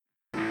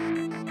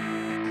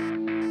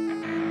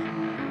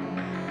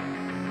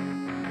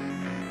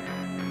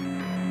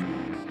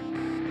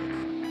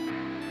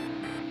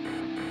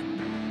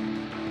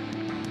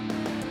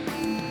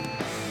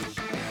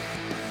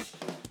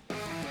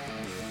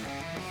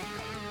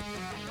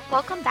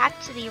Welcome back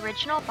to the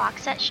original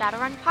box set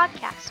Shadowrun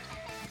podcast.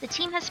 The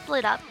team has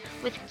split up,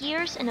 with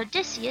Gears and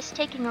Odysseus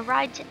taking a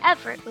ride to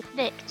Everett with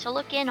Nick to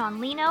look in on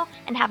Lino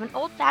and have an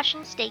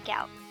old-fashioned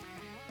stakeout.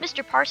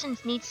 Mr.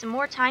 Parsons needs some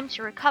more time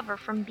to recover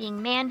from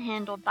being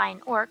manhandled by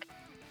an orc,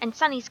 and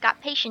Sunny's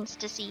got patients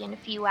to see in a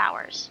few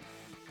hours.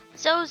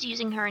 Zoe's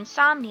using her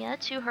insomnia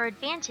to her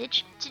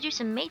advantage to do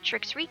some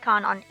Matrix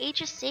recon on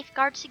Aegis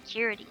Safeguard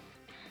Security.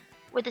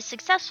 With a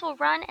successful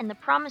run and the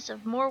promise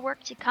of more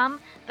work to come,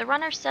 the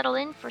runners settle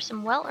in for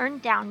some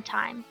well-earned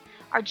downtime.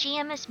 Our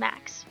GM is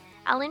Max.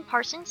 Alan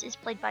Parsons is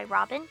played by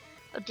Robin.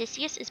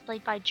 Odysseus is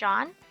played by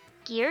John.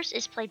 Gears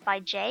is played by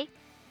Jay.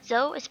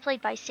 Zoe is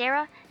played by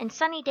Sarah. And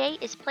Sunny Day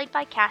is played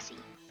by Cassie.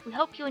 We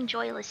hope you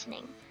enjoy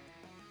listening.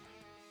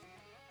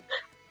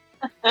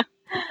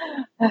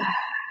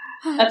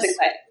 That's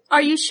exciting.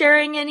 Are you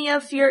sharing any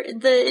of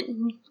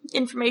the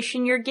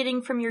information you're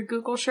getting from your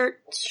Google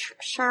search,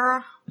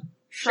 Sarah?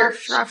 Sure.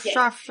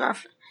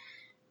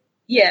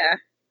 Yeah.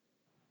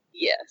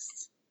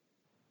 Yes.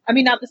 I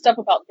mean, not the stuff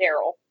about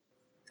Daryl.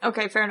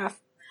 Okay, fair enough.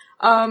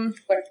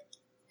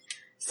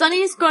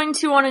 Sunny's going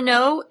to want to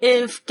know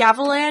if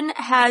Gavilan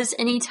has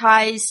any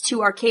ties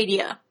to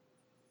Arcadia.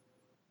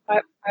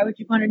 Why would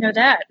you want to know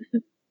that?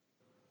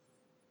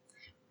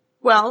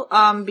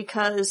 Well,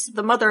 because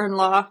the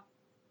mother-in-law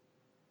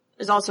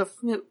is also,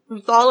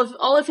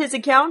 all of his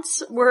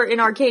accounts were in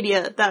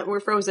Arcadia that were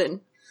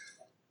frozen.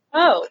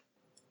 Oh.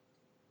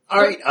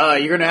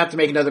 Alright, you're gonna have to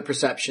make another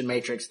perception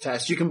matrix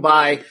test. You can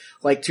buy,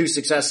 2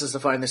 successes to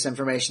find this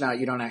information out.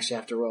 You don't actually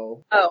have to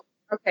roll. Oh,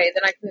 okay,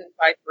 then I can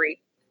buy 3.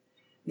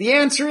 The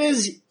answer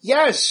is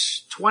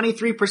yes.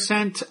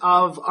 23%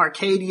 of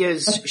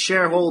Arcadia's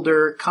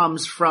shareholder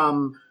comes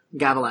from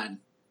Gavilan.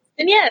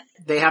 Then yes.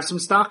 They have some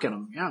stock in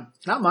them, yeah.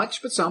 Not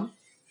much, but some.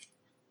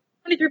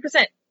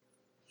 23%.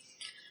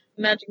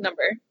 Magic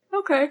number.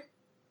 Okay.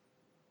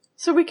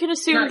 So we can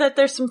assume that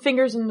there's some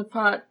fingers in the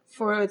pot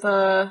for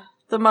the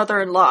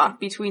mother-in-law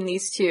between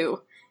these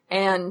two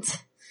and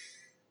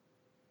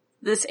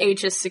this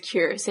Aegis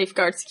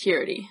Safeguard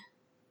Security.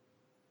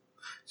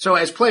 So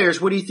as players,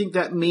 what do you think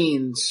that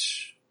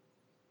means?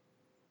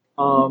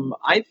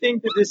 I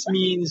think that this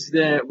means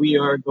that we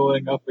are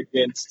going up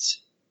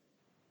against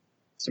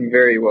some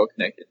very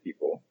well-connected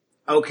people.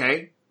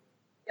 Okay.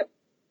 Yep.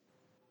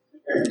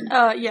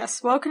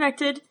 Yes,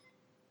 well-connected,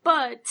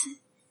 but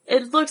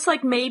it looks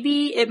like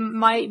maybe it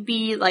might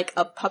be like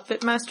a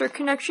puppet master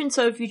connection,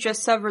 so if you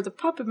just sever the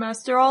puppet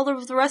master, all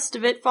of the rest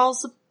of it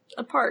falls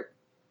apart.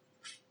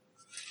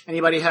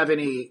 Anybody have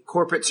any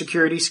corporate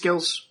security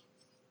skills?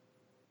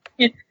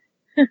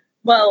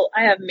 Well,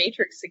 I have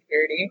Matrix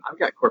security. I've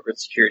got corporate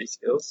security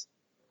skills.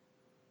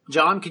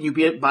 John, can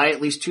you buy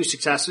at least 2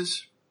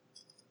 successes?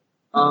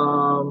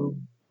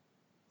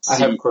 I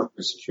have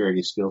corporate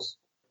security skills.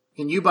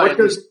 Can you buy at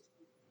least...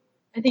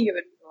 I think it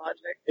would be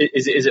logic.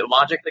 Is it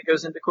logic that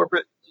goes into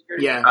corporate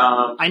security? Yeah.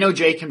 I know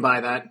Jay can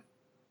buy that.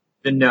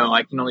 Then no,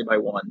 I can only buy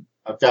 1.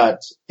 I've got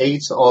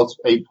 8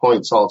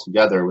 points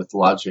altogether with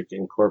logic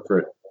and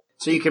corporate.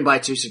 So you can buy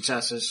 2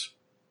 successes.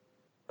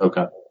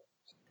 Okay.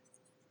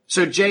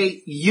 So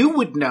Jay, you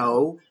would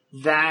know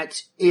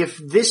that if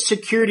this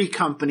security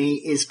company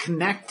is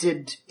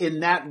connected in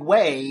that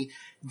way,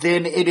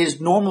 then it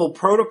is normal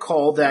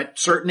protocol that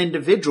certain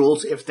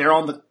individuals, if they're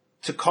on the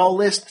to-call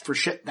list for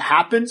shit that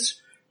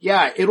happens,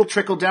 yeah, it'll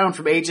trickle down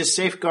from Aegis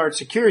Safeguard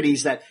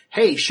Securities that,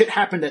 hey, shit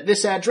happened at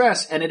this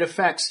address and it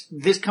affects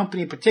this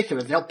company in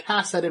particular. They'll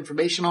pass that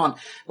information on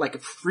like a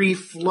free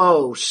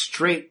flow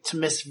straight to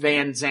Miss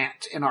Van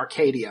Zant in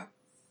Arcadia.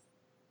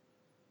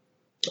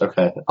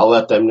 Okay, I'll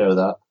let them know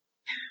that.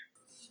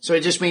 So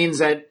it just means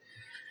that,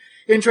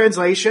 in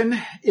translation,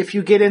 if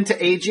you get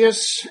into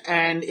Aegis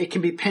and it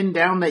can be pinned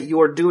down that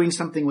you're doing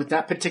something with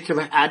that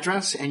particular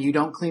address and you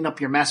don't clean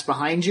up your mess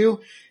behind you,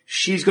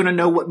 she's going to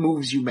know what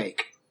moves you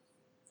make.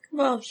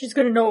 Well, she's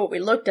going to know what we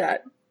looked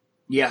at.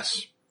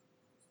 Yes.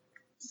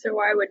 So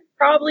I would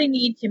probably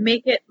need to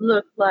make it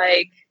look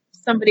like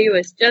somebody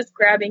was just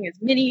grabbing as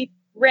many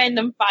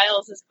random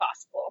files as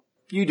possible.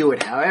 You do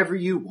it however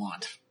you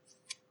want.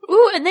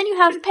 Ooh, and then you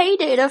have pay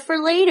data for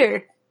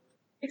later.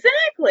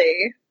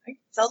 Exactly. I can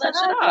sell that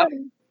shit off.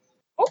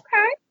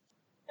 Okay.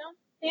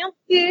 Sounds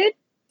good.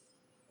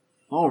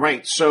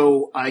 Alright,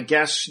 so I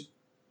guess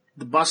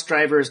the bus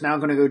driver is now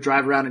going to go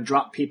drive around and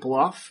drop people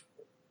off.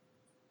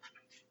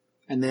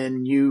 And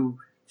then you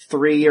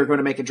 3 are going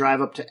to make a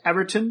drive up to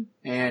Everton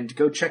and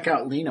go check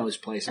out Lino's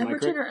place. Am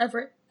Everton I correct? or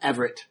Everett?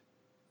 Everett.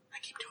 I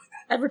keep doing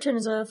that. Everton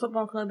is a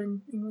football club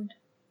in England.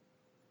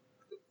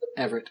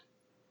 Everett.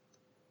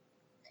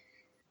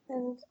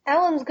 And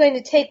Alan's going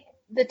to take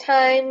the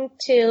time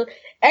to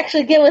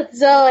actually get with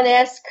Zoe and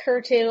ask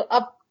her to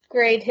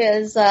upgrade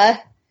his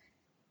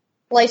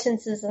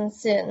licenses in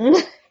Sin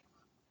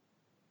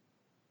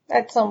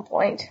at some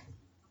point.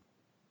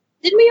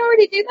 Didn't we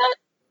already do that?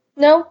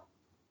 No?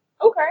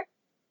 Okay.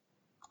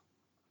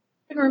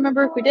 I don't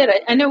remember if we did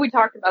it. I know we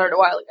talked about it a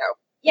while ago.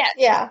 Yes.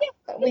 Yeah,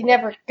 but we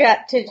never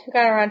got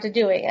around to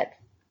doing it.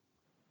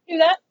 Do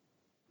that.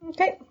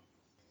 Okay.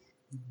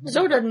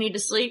 Zoe doesn't need to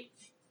sleep.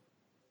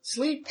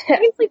 Sleep. I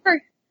can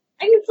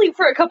sleep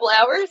for a couple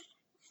hours.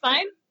 It's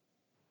fine.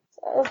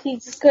 So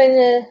he's just going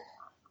to...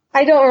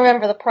 I don't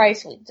remember the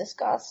price we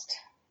discussed.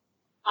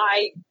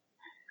 I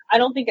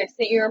don't think I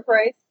sent you a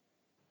price,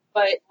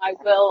 but I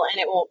will, and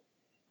it won't.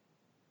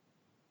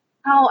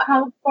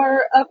 How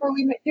far up are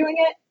we doing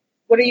it?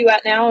 What are you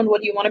at now, and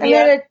what do you want to be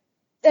at?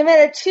 I'm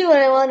at a 2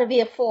 and I want to be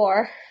a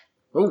 4.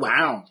 Oh,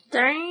 wow.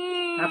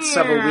 Damn. That's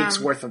several weeks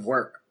worth of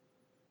work.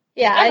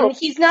 Yeah, and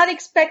he's not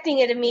expecting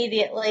it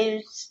immediately.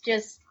 It's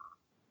just...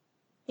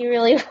 He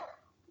really...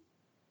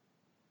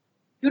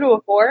 2 to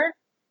a 4?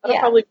 That'll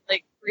probably be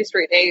like 3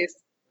 straight days.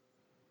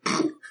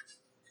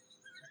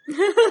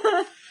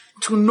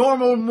 To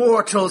normal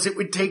mortals, it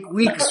would take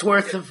weeks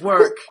worth of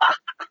work.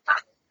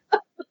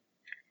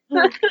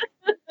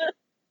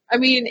 I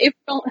mean, if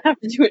you don't have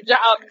to do a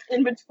job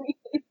in between.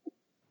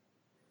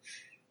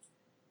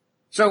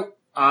 So,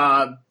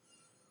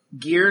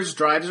 Gears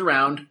drives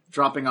around,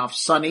 dropping off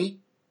Sunny,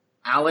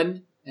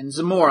 Alan, and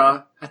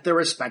Zamora at their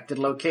respected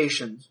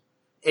locations.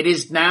 It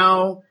is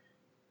now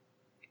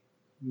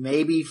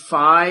maybe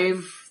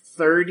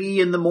 5:30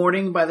 in the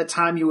morning by the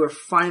time you are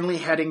finally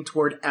heading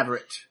toward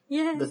Everett.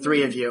 Yeah. The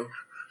three of you.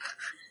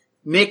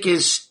 Nick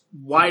is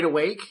wide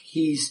awake.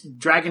 He's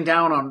dragging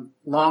down on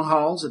long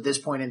hauls at this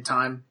point in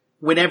time,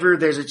 whenever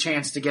there's a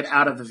chance to get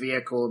out of the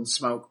vehicle and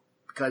smoke.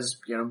 Because,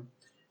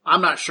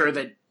 I'm not sure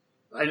that...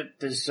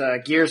 Does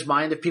Gears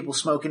mind if people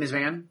smoke in his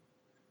van?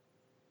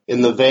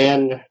 In the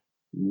van,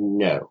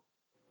 no.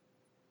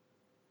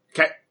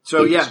 Okay,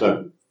 so yeah.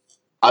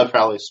 I'd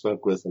probably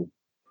smoke with him.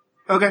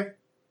 Okay.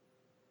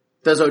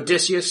 Does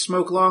Odysseus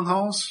smoke long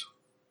hauls?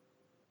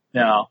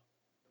 No.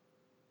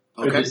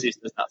 Okay. Odysseus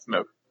does not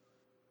smoke.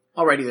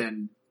 Alrighty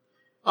then.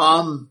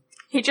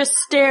 He just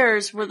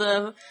stares with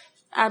a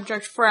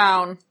abject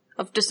frown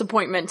of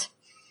disappointment.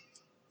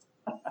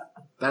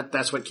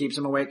 That's what keeps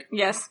him awake?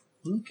 Yes.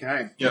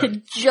 Okay. Yeah.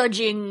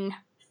 Judging.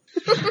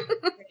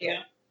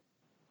 Yeah.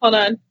 Hold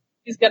on.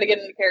 He's got to get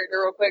into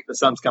character real quick. The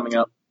sun's coming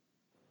up.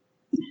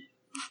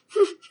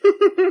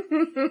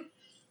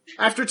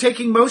 After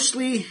taking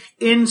mostly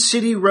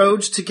in-city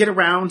roads to get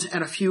around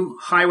and a few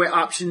highway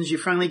options, you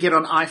finally get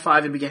on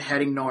I-5 and begin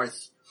heading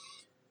north.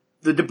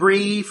 The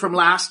debris from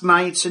last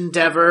night's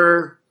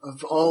endeavor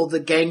of all the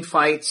gang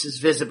fights is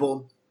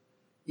visible.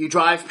 You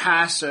drive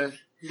past a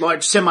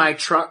large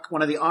semi-truck,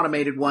 one of the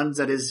automated ones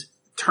that is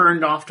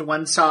turned off to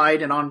one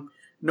side and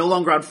no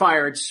longer on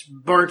fire. It's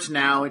burnt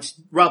now. It's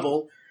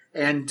rubble.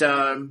 And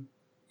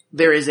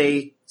there is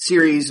a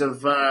series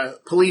of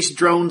police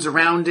drones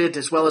around it,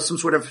 as well as some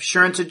sort of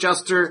assurance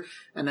adjuster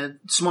and a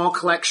small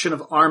collection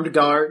of armed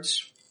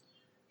guards.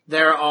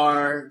 There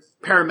are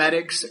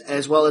paramedics,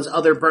 as well as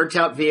other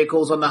burnt-out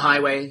vehicles on the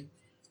highway.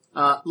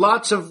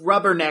 Lots of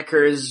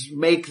rubberneckers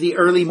make the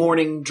early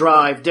morning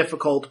drive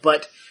difficult,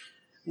 but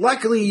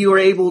luckily you are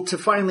able to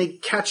finally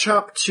catch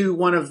up to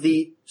one of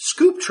the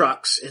scoop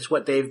trucks, is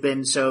what they've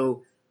been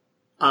so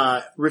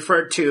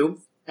referred to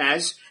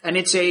as. And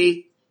it's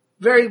a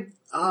very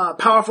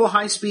powerful,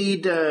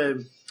 high-speed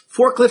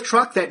forklift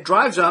truck that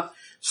drives up,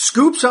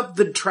 scoops up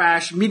the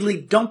trash, immediately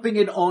dumping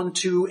it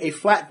onto a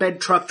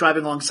flatbed truck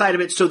driving alongside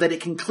of it so that it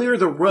can clear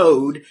the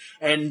road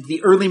and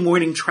the early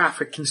morning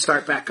traffic can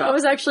start back up. I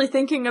was actually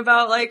thinking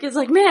about,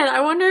 man,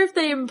 I wonder if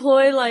they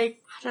employ, what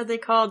are they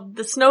called?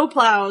 The snow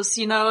plows,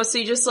 so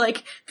you just,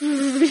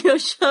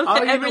 shove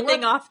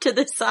everything off to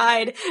the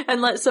side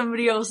and let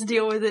somebody else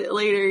deal with it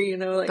later,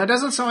 That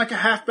doesn't sound like a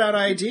half bad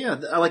idea.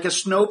 Like a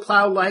snow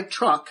plow-like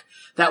truck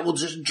that will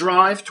just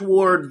drive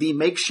toward the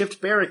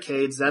makeshift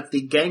barricades that the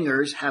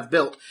gangers have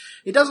built.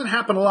 It doesn't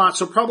happen a lot,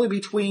 so probably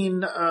between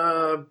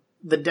the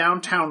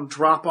downtown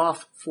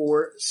drop-off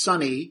for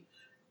Sunny,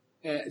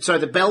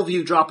 the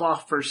Bellevue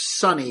drop-off for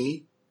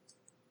Sunny,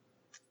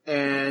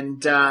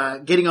 and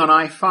getting on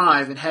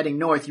I-5 and heading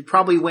north, you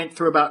probably went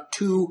through about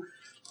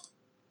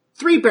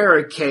 3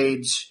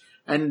 barricades,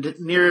 and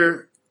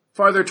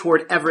farther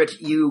toward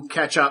Everett, you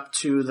catch up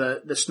to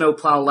the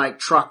snowplow-like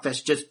truck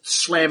that's just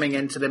slamming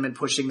into them and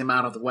pushing them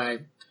out of the way.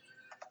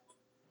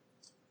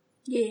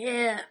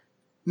 Yeah.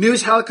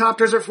 News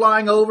helicopters are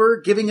flying over,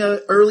 giving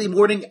a early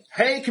morning,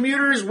 "Hey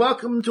commuters,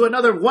 welcome to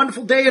another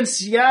wonderful day in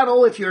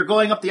Seattle. If you're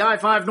going up the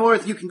I-5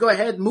 north, you can go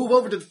ahead and move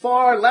over to the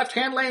far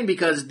left-hand lane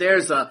because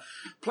there's a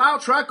plow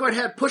truck. Go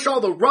ahead, push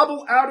all the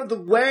rubble out of the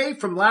way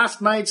from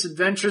last night's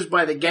adventures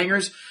by the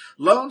gangers.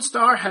 Lone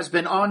Star has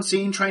been on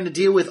scene trying to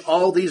deal with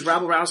all these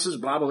rabble-rouses,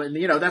 blah, blah, blah."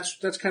 And, that's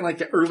kind of like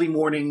the early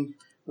morning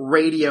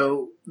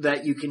radio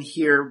that you can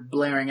hear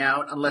blaring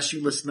out unless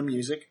you listen to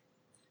music.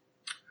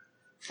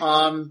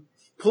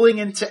 Pulling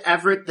into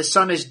Everett, the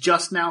sun is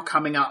just now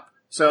coming up.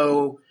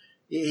 So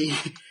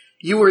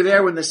you were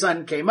there when the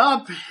sun came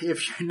up.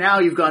 Now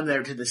you've gone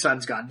there till the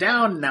sun's gone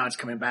down. Now it's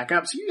coming back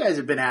up. So you guys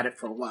have been at it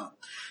for a while.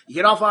 You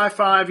get off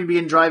I-5, you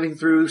begin driving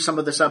through some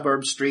of the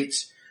suburb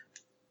streets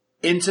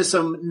into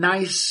some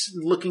nice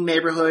looking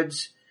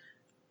neighborhoods,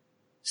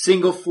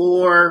 single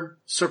floor,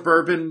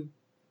 suburban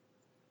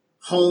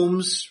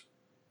homes,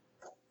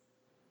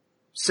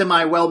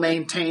 semi well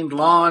maintained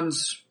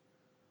lawns,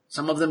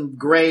 Some of them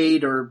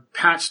grayed or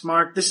patched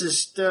marked. This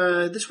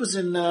was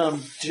in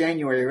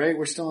January, right?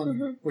 We're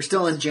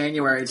still in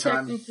January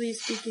time. Technically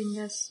speaking,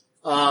 yes.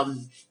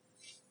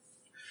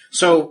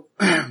 So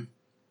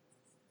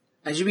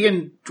as you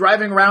begin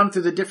driving around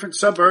through the different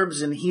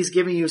suburbs and he's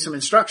giving you some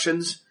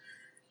instructions,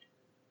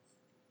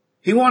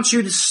 he wants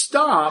you to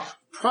stop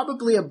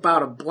probably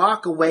about a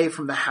block away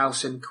from the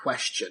house in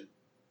question.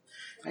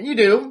 And you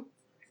do.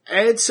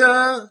 It's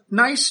a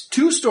nice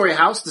 2-story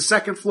house. The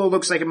second floor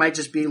looks like it might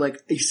just be like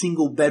a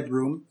single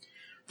bedroom.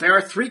 There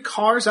are 3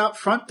 cars out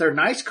front. They're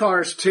nice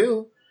cars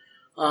too.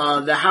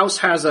 The house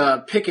has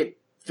a picket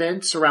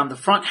fence around the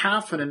front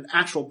half and an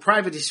actual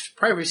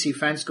privacy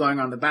fence going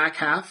on the back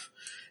half.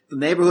 The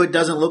neighborhood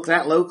doesn't look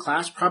that low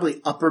class,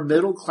 probably upper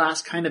middle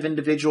class kind of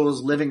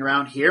individuals living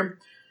around here.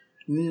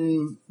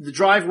 The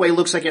driveway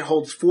looks like it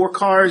holds 4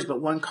 cars,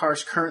 but 1 car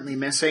is currently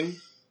missing.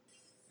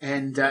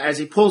 And as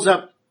he pulls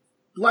up,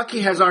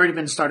 Lucky has already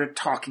been started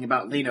talking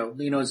about Lino.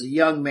 Lino is a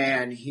young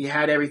man. He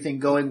had everything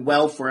going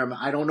well for him.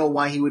 I don't know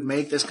why he would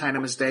make this kind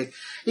of mistake.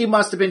 He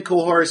must have been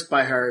coerced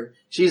by her.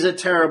 She's a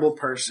terrible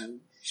person.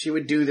 She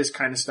would do this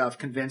kind of stuff,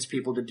 convince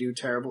people to do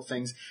terrible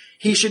things.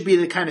 He should be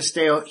he's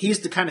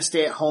the kind of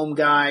stay-at-home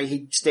guy.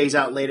 He stays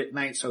out late at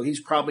night, so he's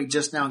probably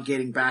just now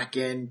getting back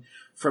in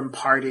from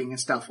partying and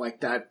stuff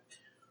like that.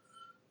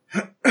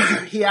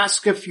 He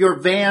asks if your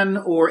van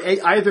or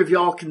either of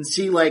y'all can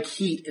see like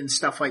heat and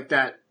stuff like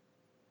that.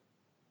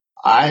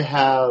 I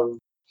have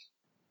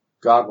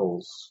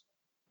goggles.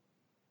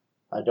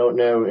 I don't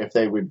know if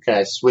can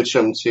I switch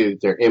them to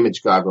their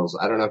image goggles?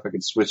 I don't know if I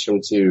could switch them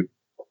to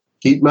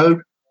heat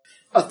mode.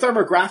 A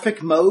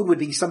thermographic mode would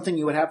be something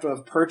you would have to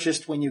have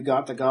purchased when you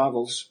got the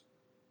goggles.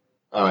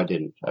 Oh, I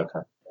didn't. Okay.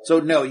 So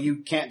no, you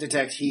can't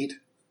detect heat.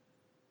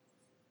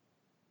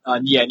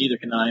 Yeah, neither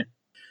can I.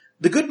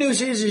 The good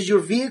news is your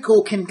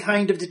vehicle can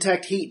kind of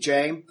detect heat,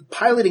 Jay. The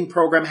piloting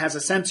program has a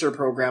sensor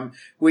program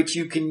which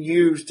you can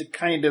use to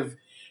kind of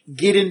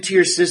get into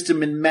your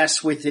system and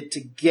mess with it to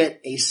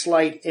get a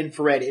slight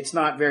infrared. It's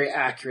not very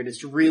accurate.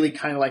 It's really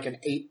kind of like an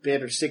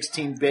 8-bit or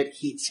 16-bit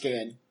heat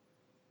scan.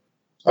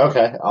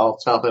 Okay, I'll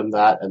tell him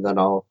that, and then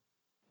I'll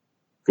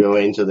go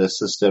into the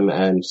system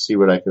and see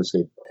what I can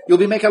see. You'll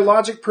be making a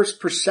logic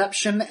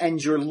perception,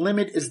 and your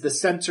limit is the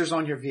sensors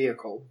on your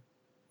vehicle.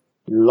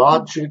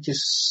 Logic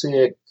is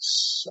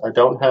 6. I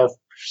don't have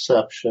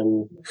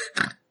perception.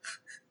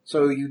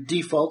 So you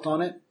default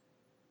on it?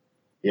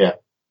 Yeah.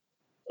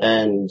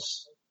 And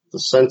the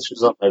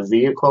sensors on my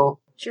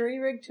vehicle. Jury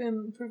rig to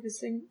improve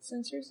his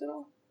sensors at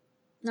all?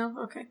 No?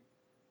 Okay.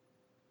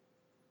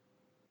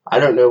 I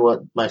don't know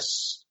what my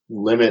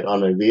limit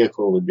on a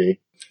vehicle would be.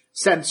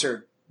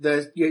 Sensor.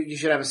 You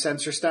should have a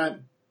sensor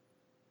stat.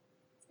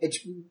 It's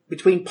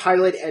between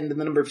pilot and the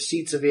number of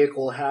seats a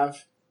vehicle will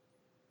have.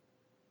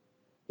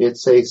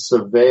 It's a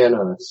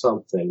Savannah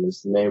something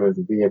is the name of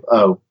the vehicle.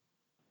 Oh.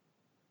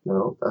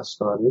 No, that's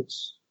not it.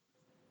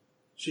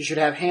 So you should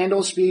have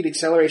handle, speed,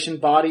 acceleration,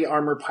 body,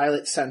 armor,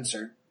 pilot,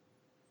 sensor.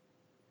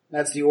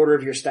 That's the order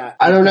of your stat.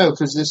 I don't know,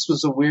 because this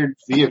was a weird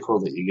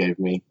vehicle that you gave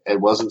me. It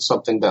wasn't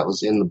something that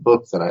was in the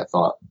book that I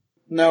thought.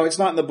 No, it's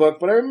not in the book,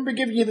 but I remember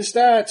giving you the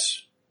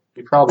stats.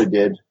 You probably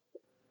did.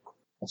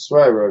 I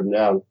swear I wrote them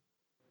down.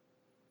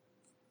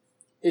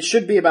 It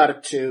should be about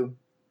a 2.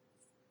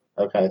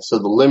 Okay, so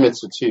the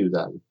limit's a 2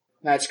 then.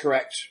 That's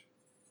correct.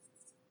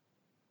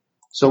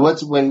 So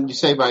when you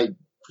say my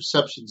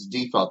perception's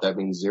default, that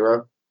means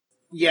 0?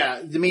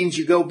 Yeah, that means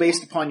you go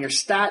based upon your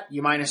stat,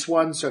 you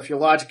 -1, so if your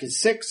logic is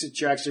 6,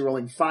 you're actually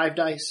rolling 5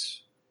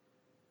 dice.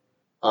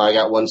 I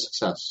got 1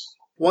 success.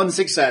 1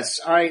 success.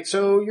 Alright,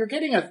 so you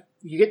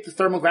get the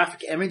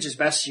thermographic image as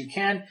best you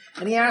can,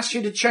 and he asks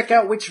you to check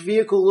out which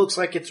vehicle looks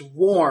like it's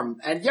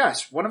warm. And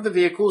yes, one of the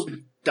vehicles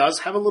does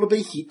have a little bit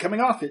of heat coming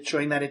off it,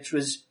 showing that it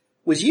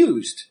was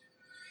used.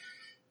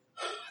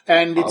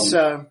 And it's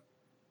an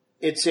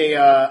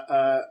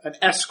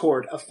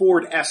Escort, a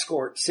Ford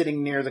Escort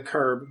sitting near the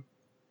curb.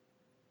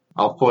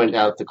 I'll point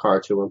out the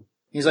car to him.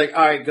 He's like,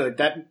 alright, good.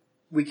 That,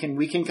 we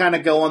can kind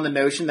of go on the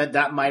notion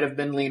that might have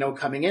been Lino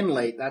coming in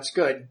late. That's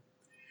good.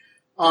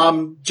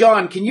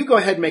 John, can you go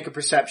ahead and make a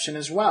perception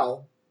as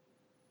well?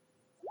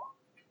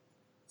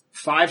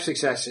 5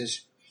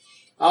 successes.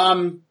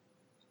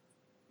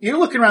 You're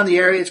looking around the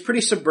area. It's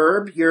pretty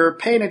suburb. You're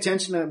paying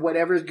attention to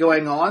whatever's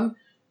going on.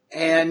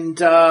 And,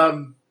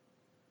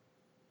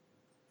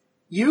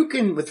 you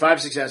can, with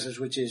 5 successes,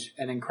 which is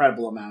an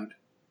incredible amount,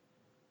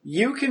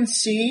 you can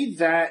see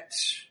that...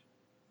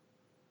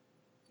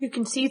 You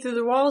can see through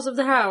the walls of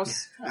the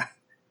house.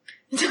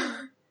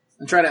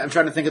 I'm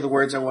trying to think of the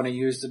words I want to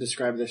use to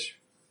describe this.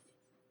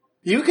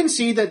 You can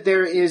see that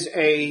there is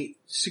a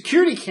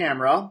security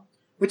camera,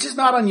 which is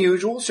not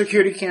unusual.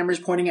 Security cameras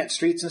pointing at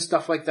streets and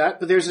stuff like that.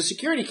 But there's a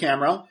security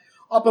camera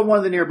up on one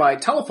of the nearby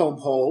telephone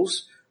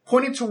poles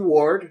pointing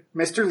toward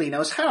Mr.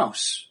 Lino's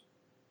house.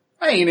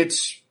 I mean,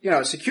 it's,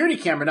 a security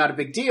camera, not a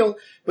big deal,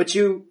 but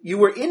you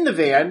were in the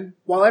van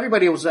while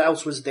everybody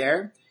else was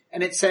there,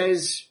 and it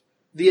says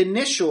the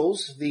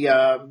initials,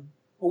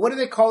 what do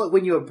they call it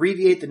when you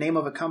abbreviate the name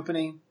of a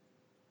company?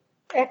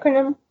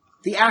 Acronym.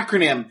 The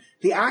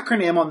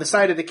acronym on the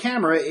side of the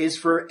camera is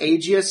for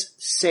Aegis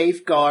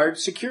Safeguard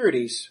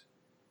Securities.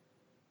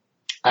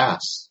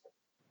 Ass.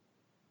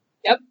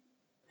 Yep.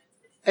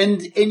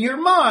 And in your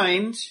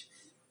mind,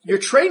 your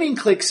training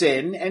clicks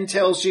in and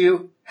tells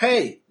you,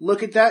 hey,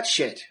 look at that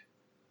shit.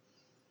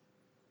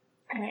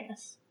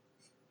 Ass.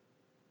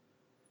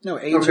 No,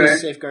 Aegis Okay.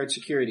 Safeguard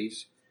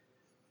Securities.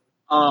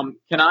 Can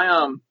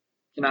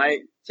I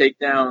take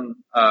down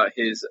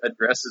his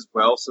address as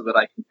well so that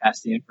I can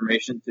pass the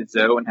information to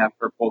Zoe and have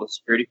her pull the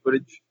security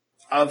footage?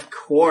 Of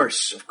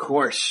course.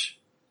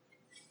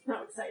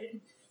 How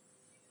exciting.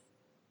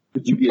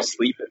 Would you be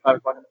asleep at 5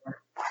 o'clock in the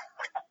morning?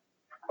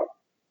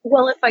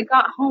 Well, if I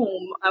got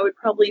home, I would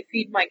probably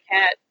feed my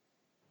cat,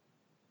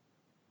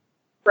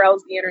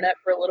 browse the internet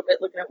for a little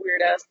bit, looking at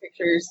weird-ass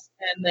pictures,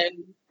 and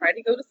then try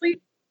to go to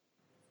sleep.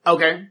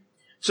 Okay.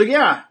 So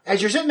yeah,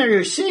 as you're sitting there,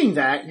 you're seeing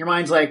that, your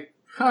mind's like,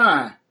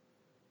 well,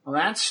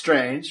 that's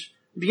strange.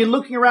 You begin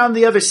looking around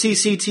the other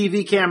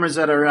CCTV cameras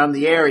that are around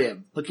the area,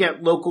 looking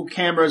at local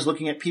cameras,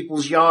 looking at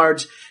people's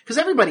yards, because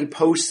everybody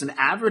posts and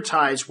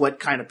advertise what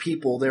kind of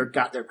people they're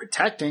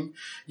protecting.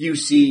 You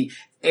see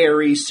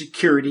Ares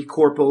Security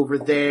Corp over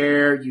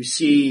there, you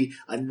see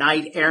a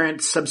Knight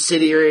Errant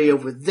subsidiary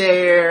over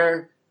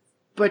there,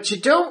 but you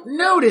don't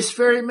notice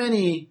very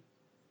many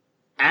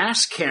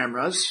ass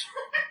cameras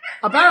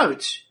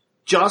about.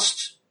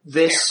 Just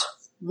this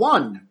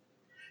one.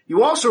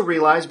 You also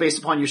realize, based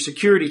upon your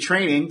security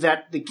training,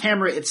 that the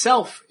camera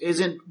itself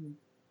isn't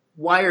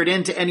wired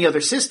into any other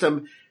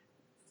system.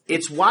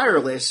 It's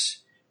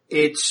wireless.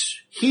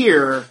 It's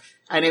here,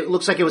 and it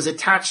looks like it was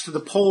attached to the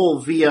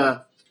pole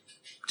via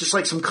just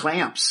like some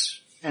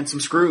clamps and some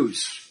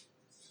screws.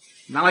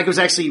 Not like it was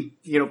actually,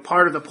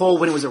 part of the pole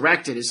when it was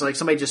erected. It's like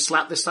somebody just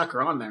slapped the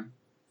sucker on there.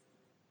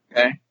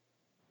 Okay.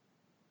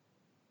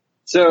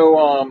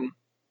 So,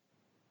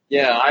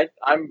 yeah,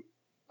 I'm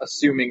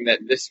assuming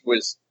that this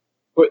was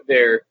put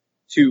there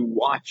to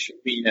watch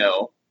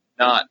Lino,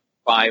 not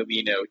by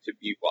Lino to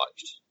be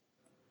watched.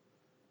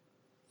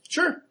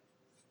 Sure.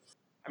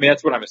 I mean,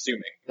 that's what I'm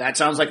assuming. That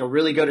sounds like a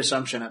really good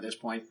assumption at this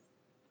point.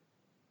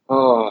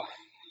 Oh,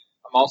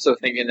 I'm also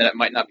thinking that it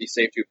might not be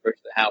safe to approach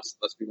the house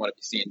unless we want to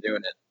be seen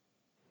doing it.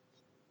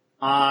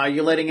 Are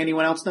you letting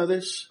anyone else know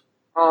this?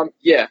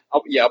 Yeah,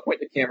 I'll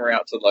point the camera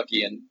out to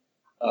Lucky and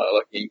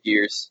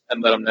Gears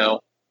and let them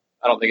know.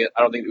 I don't think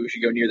that we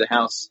should go near the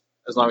house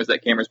as long as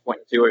that camera's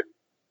pointing to it.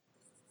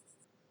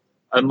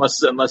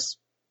 Unless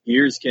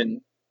Gears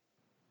can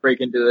break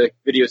into the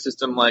video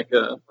system like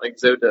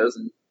Zoe does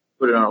and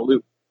put it on a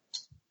loop.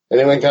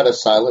 Anyone got a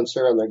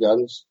silencer on their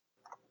guns?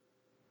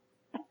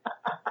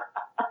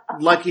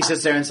 Lucky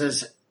sits there and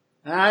says,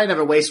 I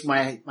never waste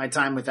my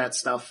time with that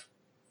stuff.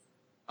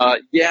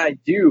 Yeah, I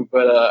do,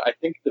 but I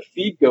think the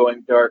feed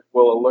going dark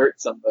will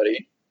alert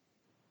somebody.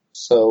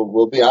 So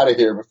we'll be out of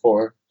here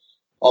before.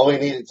 All we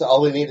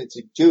needed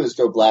to do is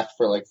go black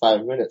for like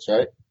 5 minutes,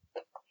 right?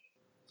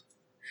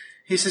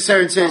 He sits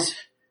there and says,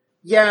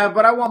 yeah,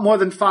 but I want more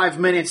than 5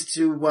 minutes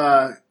to,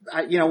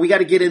 we got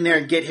to get in there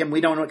and get him.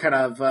 We don't know what kind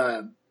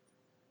of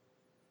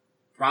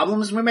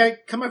problems we may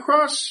come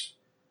across.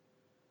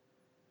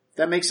 If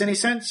that makes any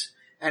sense?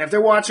 And if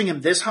they're watching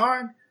him this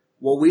hard,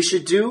 what we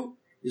should do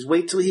is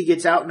wait till he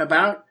gets out and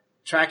about,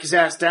 track his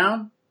ass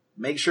down,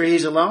 make sure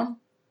he's alone,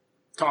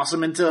 toss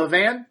him into a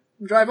van,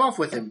 and drive off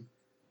with him.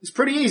 It's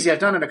pretty easy. I've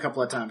done it a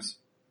couple of times.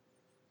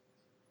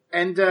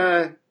 And,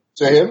 To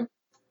him?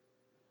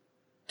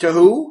 to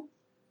who?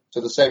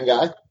 To the same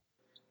guy?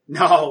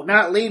 No,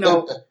 not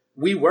Lino.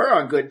 We were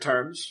on good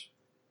terms.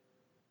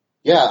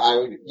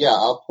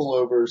 I'll pull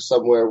over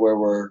somewhere where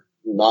we're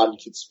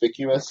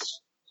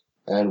non-conspicuous,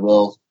 and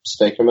we'll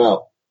stake him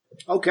out.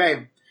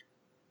 Okay.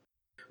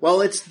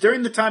 Well, it's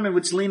during the time in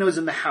which Lino's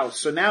in the house.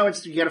 So now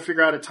you gotta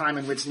figure out a time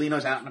in which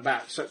Lino's out and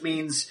about. So it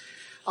means,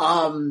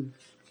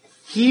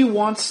 Lucky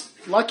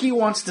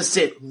wants to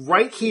sit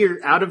right here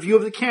out of view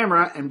of the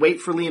camera and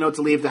wait for Lino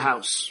to leave the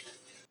house.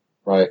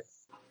 Right.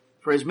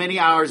 For as many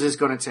hours as it's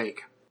gonna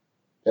take.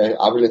 Okay,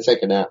 I'm gonna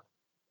take a nap.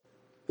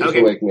 You Okay.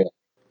 can wake me up.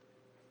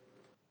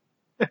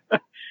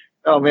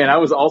 Oh man, I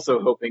was also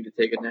hoping to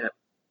take a nap.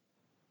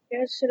 You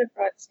guys should have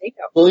brought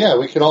Stakeout. Well, yeah,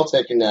 we can all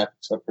take a nap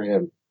except for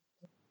him.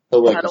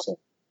 He'll wake us up.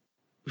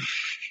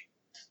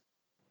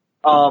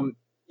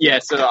 Yeah,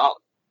 so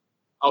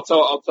I'll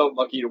tell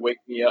Lucky to wake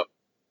me up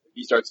if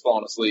he starts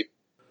falling asleep.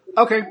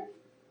 Okay.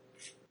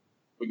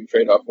 We can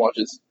trade off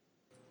watches.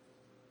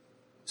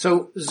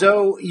 So,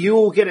 Zoe,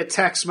 you'll get a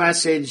text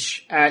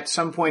message at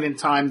some point in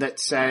time that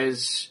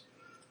says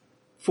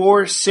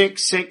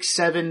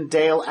 4667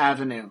 Dale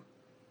Avenue.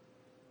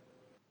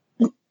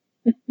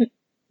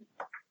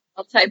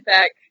 I'll type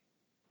back,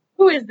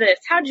 who is this?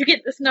 How'd you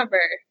get this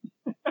number?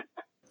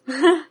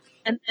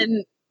 And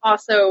then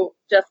also,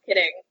 just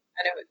kidding.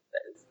 I know who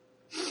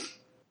this is.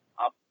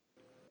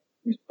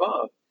 Who's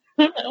Bob?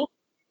 I don't know.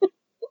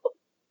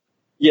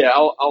 Yeah,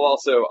 I'll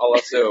also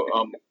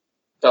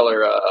tell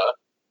her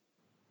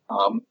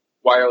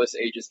wireless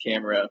Aegis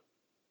camera.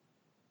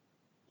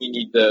 We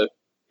need the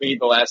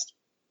last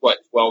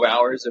 12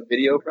 hours of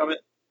video from it.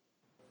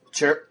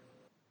 Sure.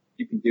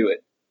 you can do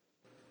it.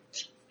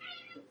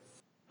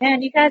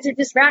 Man, you guys are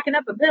just racking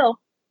up a bill.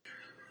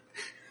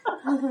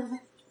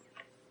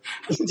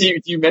 Do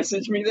you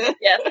message me then?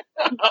 Yes.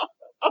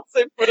 I'll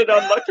say put it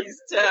on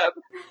Lucky's tab.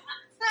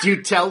 Do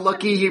you tell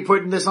Lucky you're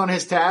putting this on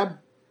his tab?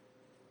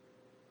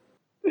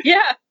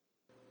 Yeah.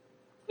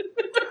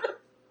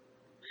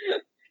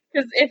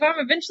 Because if I'm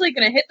eventually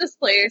going to hit this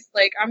place,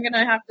 like, I'm going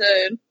to have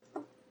to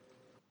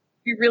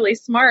be really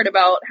smart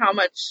about how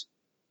much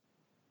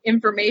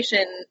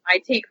information I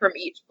take from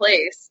each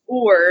place,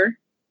 or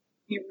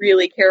be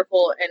really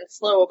careful and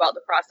slow about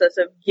the process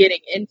of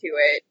getting into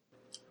it.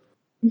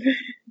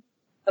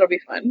 That'll be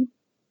fun.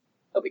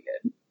 That'll be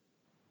good.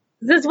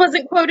 This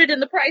wasn't quoted in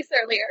the price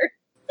earlier.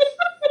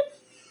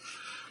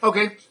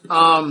 Okay.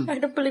 I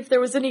don't believe there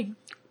was any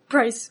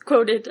price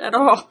quoted at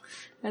all.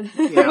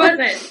 There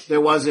wasn't.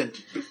 There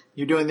wasn't.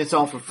 You're doing this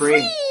all for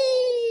free.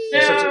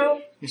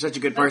 No. You're such a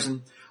good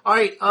person. All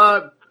right.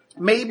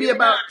 Maybe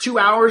about 2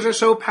 hours or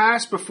so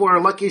pass before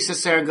Lucky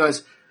sits there and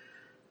goes,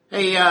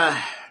 "Hey,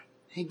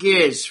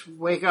 Giz,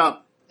 wake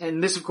up."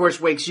 And this, of course,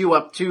 wakes you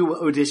up too,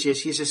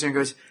 Odysseus. He sits there and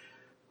goes,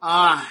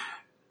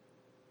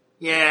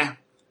 yeah,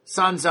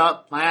 sun's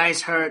up. My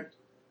eyes hurt.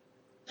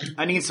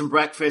 I need some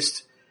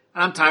breakfast.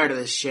 And I'm tired of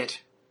this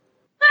shit.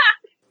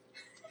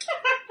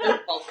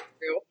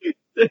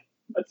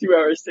 A 2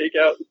 hour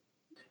stakeout.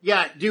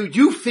 Yeah, dude,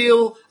 you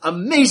feel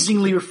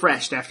amazingly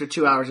refreshed after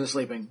 2 hours of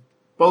sleeping.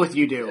 Both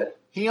you do. Yeah.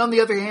 He, on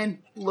the other hand,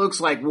 looks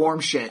like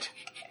warm shit.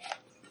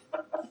 I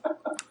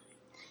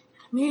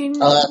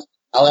mean,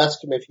 I'll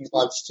ask him if he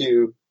wants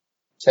to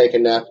take a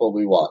nap while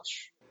we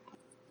watch.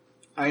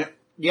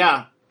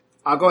 Yeah,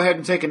 I'll go ahead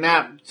and take a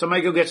nap.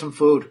 Somebody go get some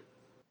food.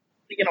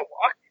 You gonna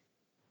walk?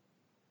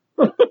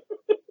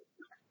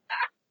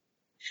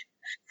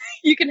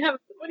 You can have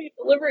somebody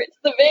deliver it to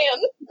the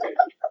van.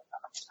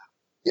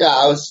 Yeah,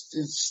 I was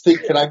just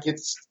thinking, can I get,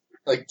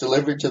 like,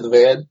 delivered to the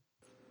van?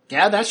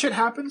 Yeah, that shit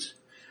happens.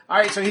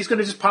 Alright, so he's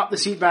gonna just pop the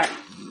seat back.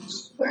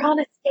 We're on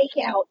a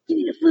stakeout. Give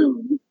me the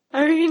food.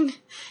 I mean,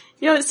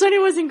 Sonny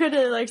wasn't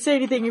gonna, like, say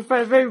anything in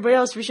front of everybody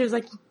else, but she was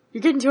like,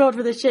 "You're getting too old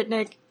for this shit,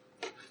 Nick.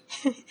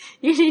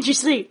 You need your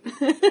sleep."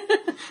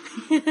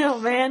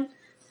 Man.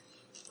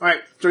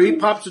 Alright, so he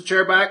pops the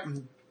chair back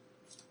and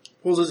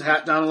pulls his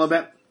hat down a little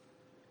bit.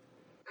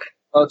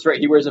 Oh, that's right.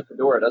 He wears a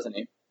fedora, doesn't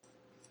he?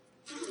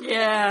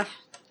 Yeah.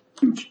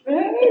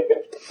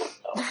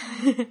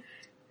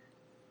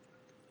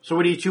 So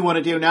what do you two want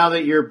to do now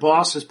that your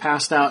boss has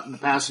passed out in the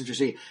passenger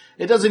seat?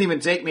 It doesn't even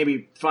take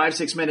maybe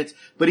 5-6 minutes,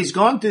 but he's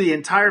gone through the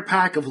entire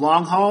pack of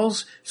long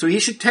hauls, so he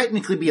should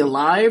technically be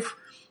alive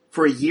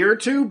for a year or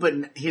two, but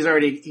he's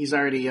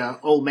already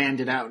old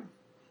manned it out.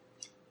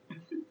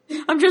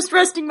 I'm just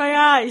resting my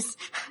eyes.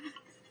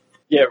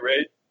 Yeah,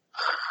 right.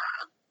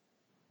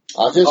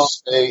 I'll just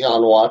stay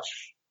on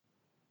watch.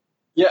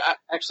 Yeah,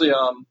 actually,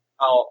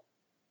 I'll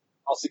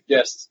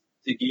suggest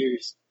to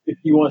Gears if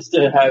he wants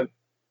to have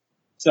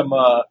some,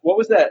 what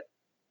was that?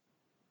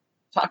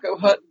 Taco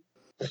Hut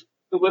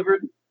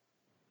delivered?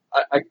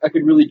 I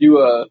could really do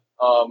a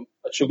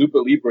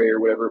chalupa libre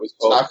or whatever it was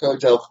called. Taco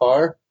Del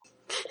Far?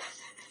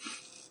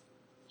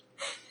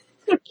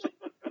 You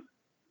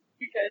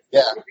guys,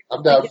 yeah,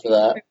 I'm down for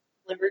that.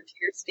 Delivered to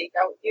your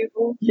stakeout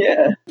vehicle?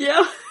 Yeah.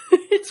 Yeah.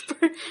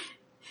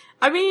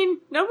 I mean,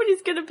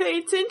 nobody's gonna pay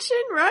attention,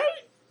 right?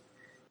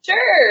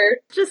 Sure.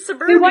 Just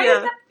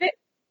suburbia. Dude,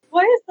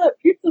 why is that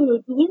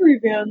pizza delivery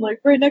van, like,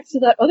 right next to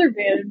that other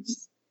van,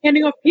 just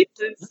handing off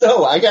pizzas?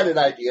 No, I got an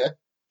idea.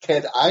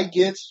 Can I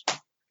get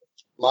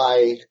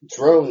my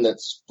drone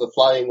that's the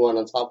flying one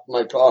on top of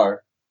my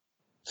car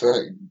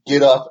to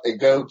get up and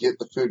go get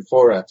the food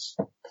for us?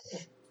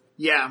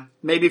 Yeah,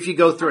 maybe if you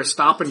go through a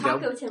stop and go.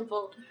 Taco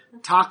Temple.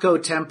 Taco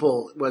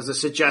Temple was a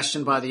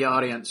suggestion by the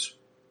audience.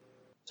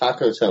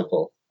 Taco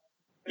Temple.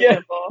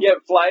 Yeah,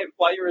 fly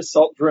your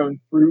assault drone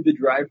through the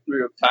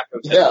drive-thru of Taco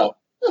Temple.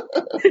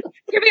 Yeah.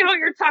 Give me all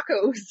your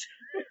tacos.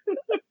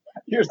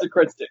 Here's the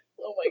cred stick.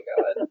 Oh my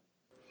god.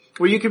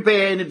 Well, you can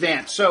pay in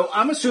advance. So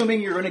I'm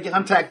assuming you're going to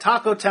contact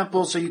Taco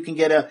Temple so you can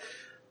get a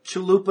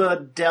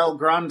Chalupa del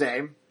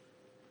Grande.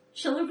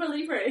 Chalupa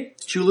Libre.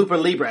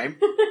 Chalupa Libre.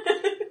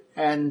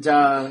 And,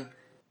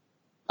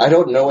 I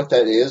don't know what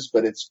that is,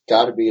 but it's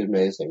gotta be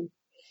amazing.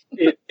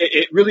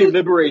 It really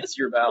liberates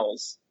your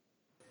bowels.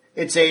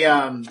 It's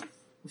a,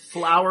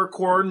 flour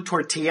corn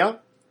tortilla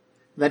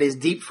that is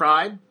deep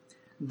fried.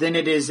 Then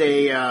it is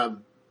a,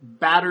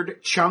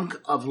 battered chunk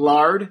of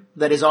lard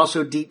that is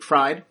also deep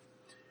fried.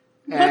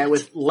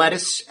 With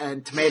lettuce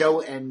and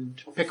tomato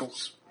and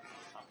pickles.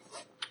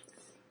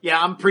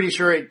 Yeah, I'm pretty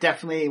sure it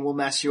definitely will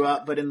mess you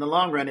up, but in the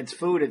long run, it's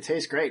food. It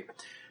tastes great.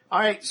 All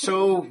right,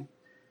 so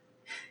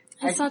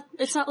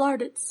It's not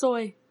lard. It's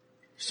soy.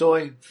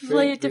 Soy.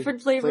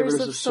 Different flavors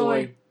of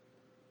soy.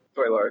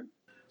 Soy lard.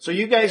 So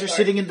you guys are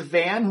sitting in the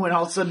van when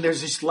all of a sudden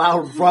there's this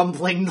loud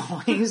rumbling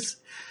noise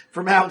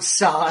from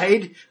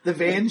outside. The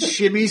van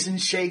shimmies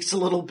and shakes a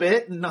little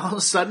bit, and all of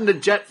a sudden a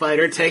jet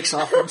fighter takes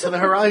off into the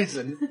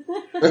horizon.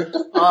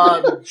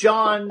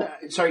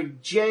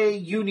 Jay,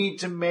 you need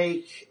to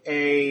make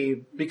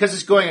because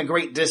it's going a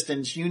great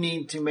distance, you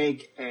need to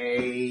make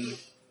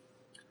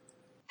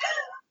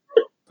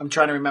I'm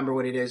trying to remember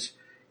what it is.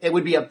 It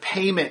would be a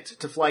payment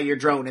to fly your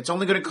drone. It's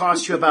only going to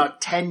cost you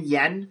about 10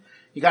 yen.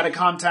 You got to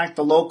contact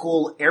the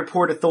local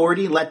airport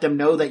authority, let them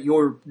know that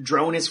your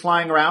drone is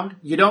flying around.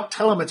 You don't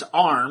tell them it's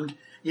armed.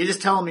 You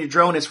just tell them your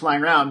drone is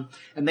flying around,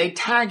 and they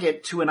tag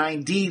it to an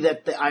ID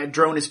that the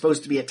drone is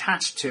supposed to be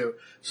attached to,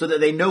 so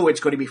that they know it's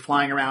going to be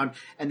flying around,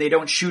 and they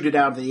don't shoot it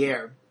out of the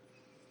air.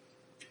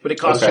 But it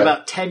costs you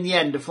about 10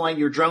 yen to fly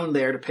your drone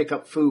there to pick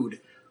up food.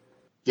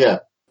 Yeah,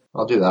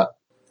 I'll do that.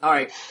 All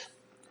right.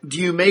 Do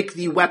you make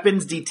the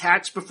weapons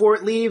detached before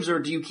it leaves, or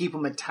do you keep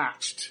them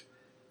attached?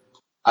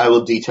 I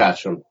will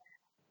detach them.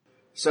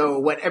 So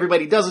what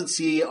everybody doesn't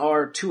see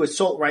are 2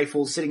 assault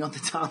rifles sitting on the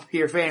top of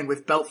your van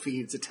with belt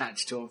feeds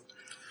attached to them.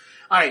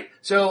 All right,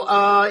 so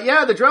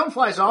the drone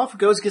flies off,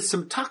 goes get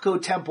some taco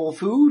temple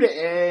food,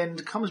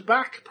 and comes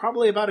back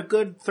probably about a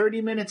good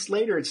 30 minutes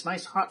later. It's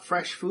nice, hot,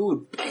 fresh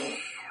food. Bam!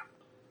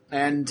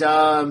 And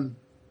so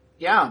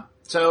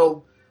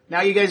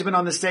now you guys have been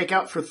on the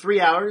stakeout for 3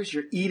 hours.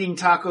 You're eating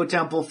taco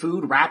temple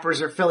food.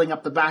 Wrappers are filling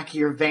up the back of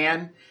your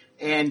van,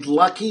 and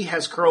Lucky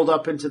has curled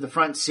up into the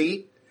front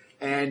seat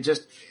and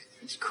just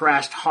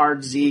crashed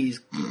hard Z's.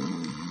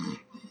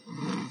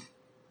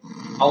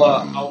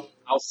 I'll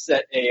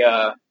set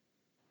a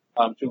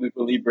Chalupa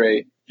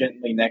Libre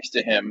gently next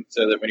to him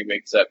so that when he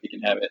wakes up, he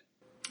can have it.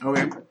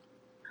 Okay.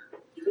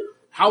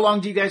 How long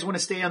do you guys want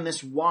to stay on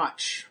this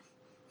watch?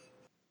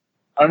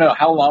 I don't know.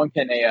 How long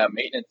can a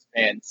maintenance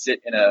man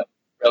sit in a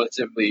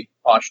relatively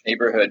posh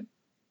neighborhood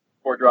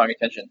before drawing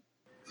attention?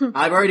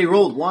 I've already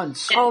rolled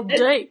once. All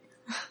day.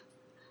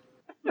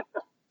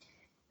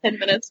 10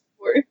 minutes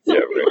before. Yeah,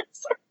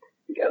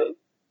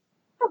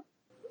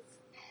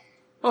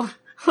 right.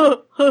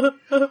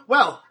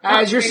 Well,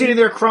 as you're sitting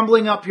there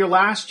crumbling up your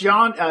last,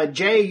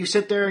 Jay, you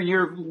sit there and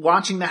you're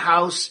watching the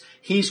house.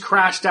 He's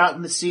crashed out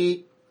in the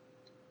seat.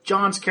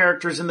 John's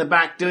character's in the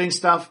back doing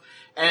stuff.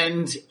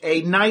 And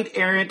a Knight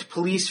Errant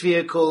police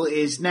vehicle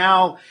is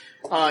now,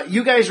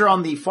 you guys are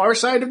on the far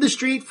side of the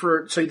street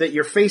so that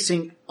you're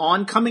facing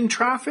oncoming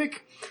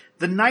traffic.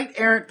 The Knight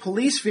Errant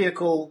police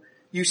vehicle,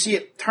 you see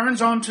it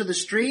turns onto the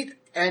street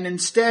and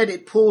instead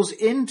it pulls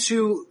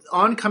into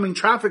oncoming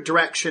traffic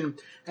direction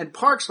and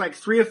parks like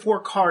 3 or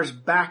 4 cars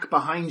back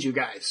behind you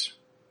guys.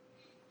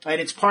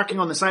 And it's parking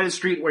on the side of the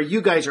street where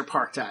you guys are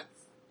parked at.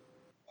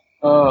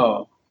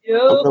 Oh. I'm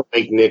going to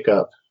wake Nick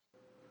up.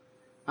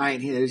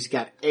 Alright, he's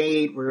got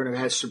 8. We're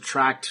going to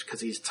subtract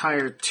because he's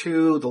tired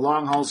 2. The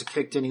long hauls are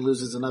kicked in. He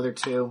loses another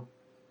 2.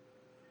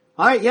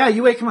 Alright, yeah,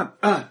 you wake him up.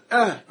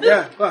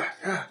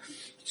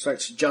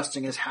 Starts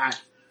adjusting his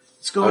hat.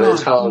 What's going on? I'm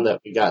tell him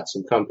that we got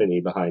some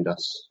company behind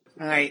us.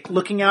 Alright,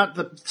 looking out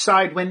the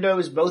side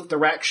windows, both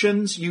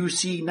directions, you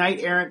see Knight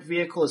Errant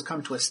vehicle has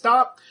come to a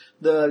stop.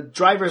 The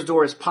driver's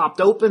door is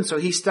popped open, so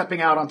he's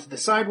stepping out onto the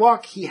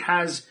sidewalk. He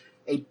has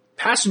a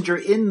passenger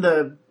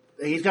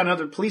he's got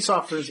another police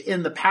officer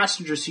in the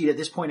passenger seat at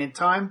this point in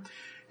time.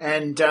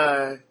 And,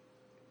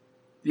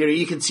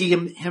 you can see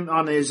him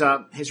on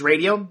his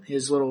radio,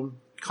 his little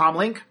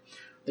comlink.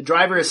 The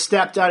driver has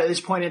stepped out at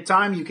this point in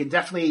time. You can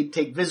definitely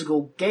take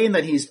visible gain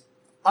that he's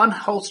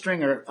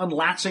unholstering or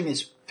unlatching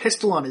his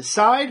pistol on his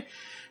side,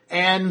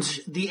 and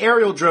the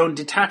aerial drone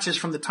detaches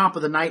from the top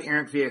of the Knight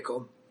Errant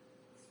vehicle.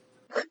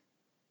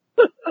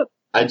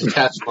 I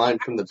detached mine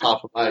from the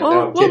top of mine.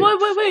 Wait. Who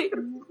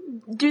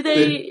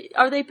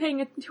are they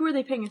paying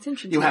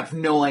attention to? You have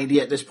no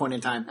idea at this point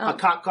in time. A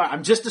cop car.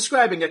 I'm just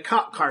describing a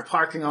cop car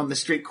parking on the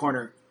street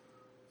corner.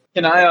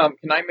 Can I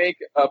make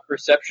a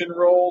perception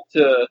roll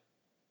to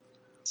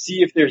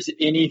see if there's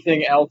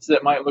anything else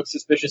that might look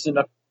suspicious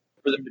enough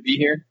for them to be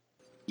here?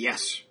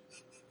 Yes.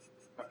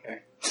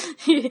 Okay.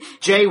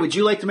 Jay, would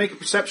you like to make a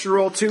perception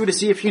roll too to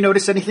see if you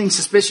notice anything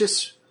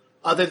suspicious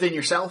other than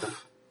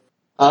yourself?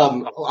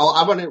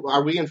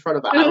 Are we in front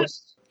of a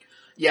house?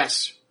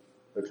 Yes.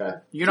 Okay.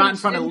 You're not in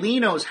front of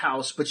Lino's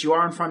house, but you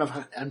are in front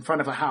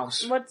of a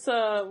house. What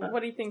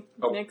do you think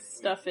Nick's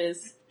stuff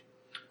is?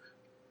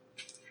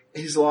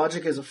 His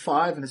logic is a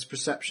 5 and his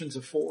perception's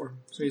a 4.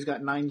 So he's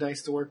got 9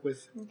 dice to work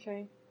with.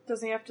 Okay.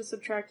 Doesn't he have to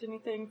subtract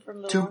anything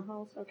from the 2. long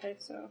hauls? Okay,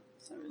 so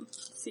 7.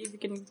 Let's see if we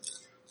can...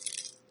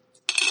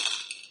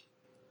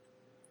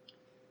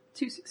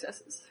 2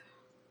 successes.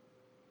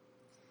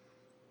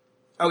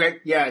 Okay,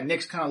 yeah,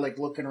 Nick's kind of like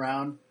looking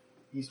around.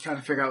 He's trying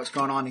to figure out what's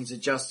going on. He's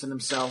adjusting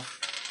himself.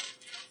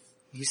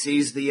 He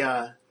sees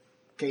the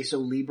queso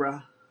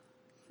libra.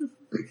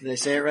 Did I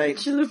say it right?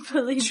 Chalupa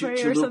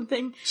Libre or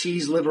something.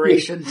 Cheese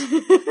liberation.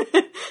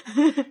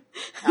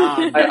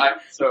 I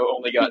so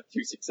only got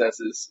 2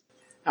 successes.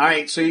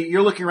 Alright, so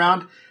you're looking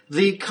around.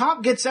 The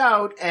cop gets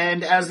out,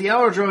 and as the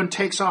aerodrone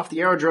takes off,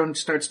 the aerodrone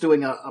starts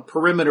doing a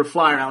perimeter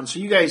fly around. So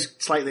you guys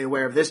slightly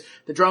aware of this.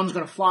 The drone's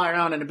going to fly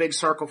around in a big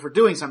circle for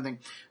doing something.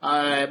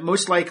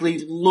 Most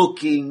likely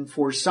looking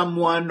for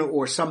someone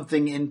or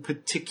something in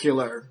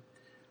particular.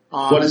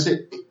 What is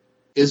it?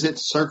 Is it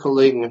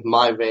circling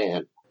my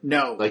van?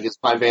 No. Like, is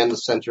my van the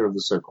center of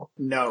the circle?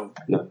 No.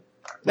 No.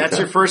 That's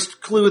Okay. your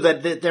first clue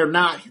that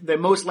they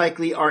most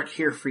likely aren't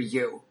here for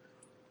you.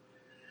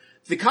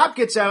 The cop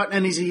gets out,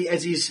 and as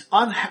he's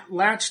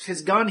unlatched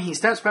his gun, he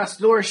steps past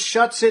the door,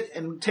 shuts it,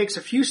 and takes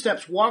a few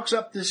steps, walks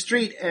up the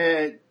street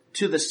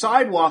to the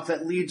sidewalk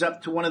that leads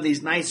up to one of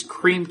these nice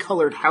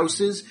cream-colored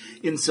houses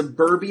in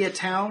suburbia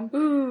town.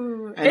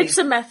 Ooh, And it's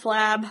a meth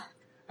lab.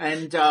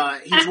 And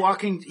he's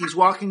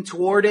walking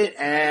toward it,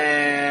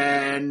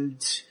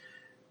 and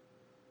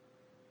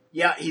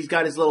yeah, he's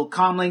got his little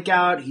comlink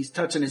out. He's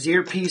touching his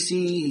earpiece.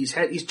 He's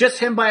just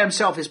him by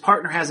himself. His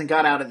partner hasn't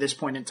got out at this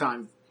point in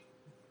time.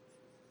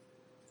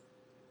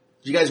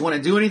 Do you guys want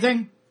to do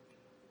anything?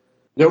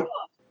 Nope.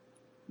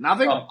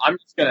 Nothing? I'm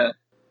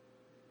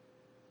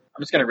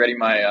just gonna ready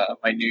my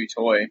my new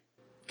toy.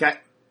 Okay.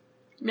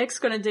 Nick's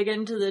gonna dig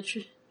into the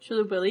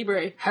Chalupa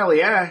Libre. Hell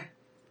yeah.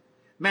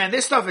 Man,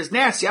 this stuff is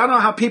nasty. I don't know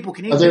how people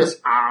can eat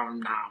this. Oh,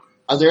 no.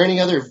 Are there any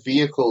other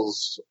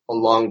vehicles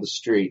along the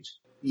street?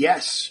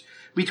 Yes.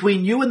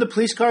 Between you and the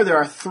police car, there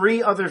are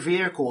 3 other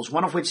vehicles,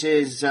 one of which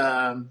is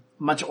a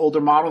much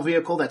older model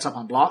vehicle that's up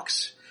on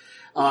blocks.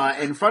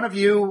 In front of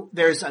you,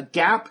 there's a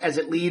gap as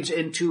it leads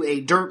into a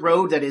dirt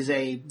road that is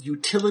a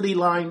utility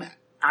line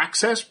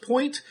access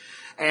point.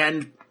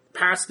 And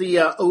past the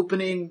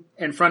opening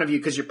in front of you,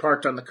 because you're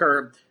parked on the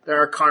curb,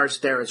 there are cars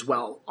there as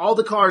well. All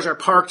the cars are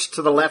parked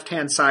to the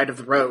left-hand side of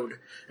the road.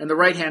 And the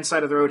right-hand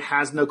side of the road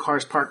has no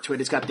cars parked to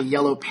it. It's got the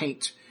yellow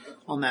paint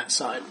on that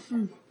side.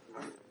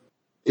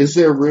 Is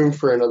there room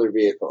for another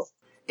vehicle?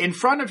 In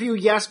front of you,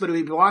 yes, but it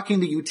would be blocking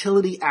the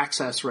utility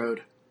access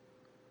road.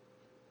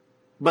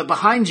 But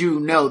behind you,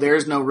 no, there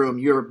is no room.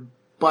 You're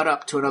butt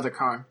up to another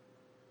car.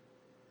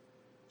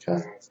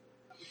 Okay.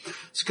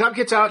 So cop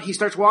gets out. He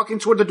starts walking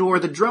toward the door.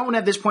 The drone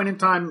at this point in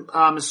time,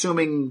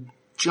 assuming,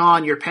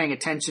 John, you're paying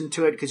attention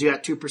to it because you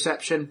got 2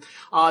 perception.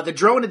 The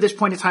drone at this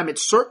point in time, it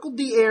circled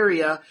the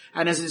area,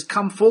 and as it's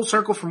come full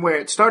circle from where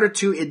it started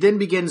to, it then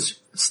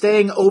begins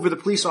staying over the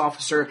police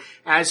officer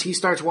as he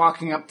starts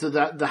walking up to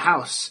the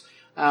house.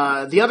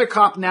 The other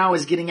cop now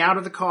is getting out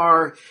of the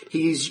car.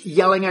 He's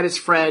yelling at his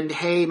friend,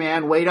 "Hey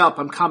man, wait up,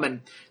 I'm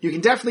coming." You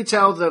can definitely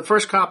tell the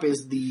first cop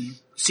is the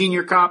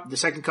senior cop. The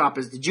second cop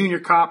is the junior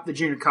cop. The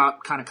junior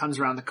cop kind of comes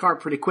around the car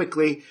pretty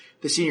quickly.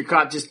 The senior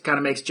cop just kind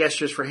of makes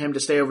gestures for him to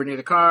stay over near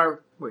the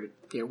car, or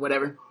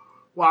whatever.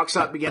 Walks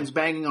up, begins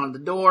banging on the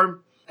door.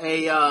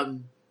 A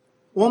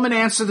woman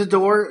answers the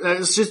door.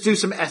 Let's just do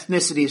some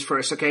ethnicities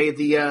first, okay?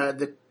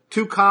 The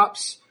 2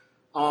 cops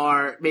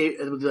are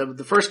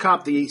the first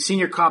cop, the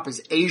senior cop,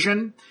 is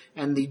Asian,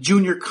 and the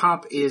junior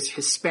cop is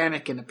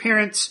Hispanic in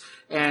appearance,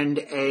 and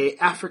a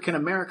African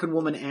American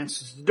woman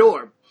answers the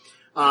door.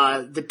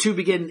 The 2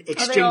 begin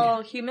exchanging. Are they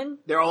all human?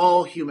 They're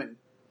all human.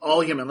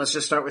 All human. Let's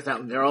just start with that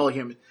one. They're all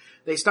human.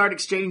 They start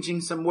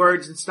exchanging some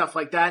words and stuff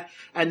like that,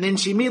 and then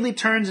she immediately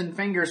turns and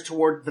fingers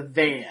toward the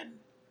van.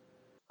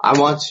 I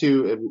want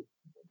to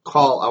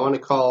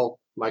call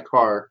my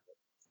car,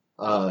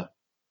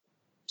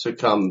 to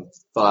come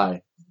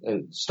by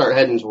and start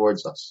heading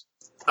towards us.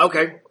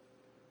 Okay.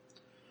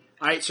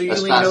 Alright, so you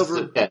As lean fast over.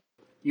 as it can.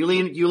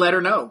 You let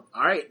her know.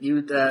 Alright,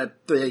 you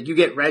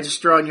get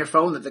register on your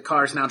phone that the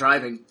car's now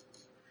driving.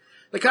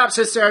 The cop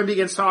sits there and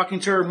begins talking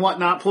to her and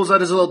whatnot, pulls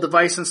out his little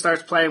device and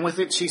starts playing with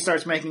it. She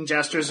starts making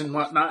gestures and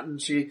whatnot,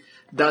 and she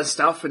does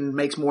stuff and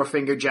makes more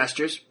finger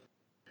gestures.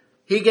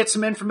 He gets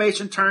some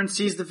information, turns,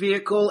 sees the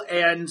vehicle,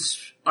 and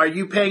are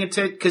you paying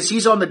attention? Because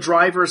he's on the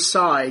driver's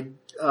side,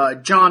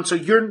 John, so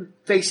you're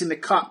facing the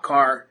cop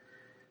car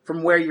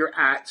from where you're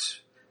at.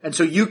 And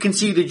so you can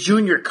see the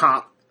junior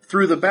cop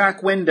through the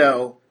back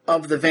window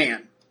of the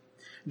van.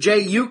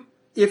 Jay,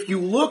 if you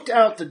looked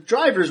out the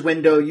driver's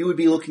window, you would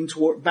be looking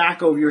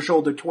back over your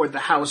shoulder toward the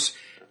house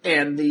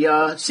and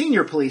the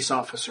senior police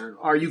officer.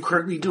 Are you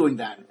currently doing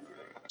that?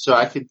 So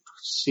I could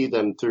see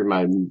them through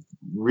my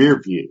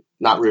rear view.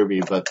 Not rear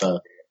view, but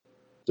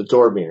the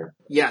door mirror.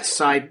 Yes,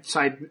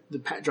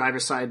 the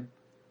driver's side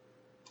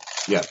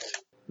Yeah.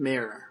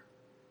 mirror.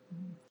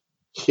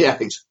 Yeah.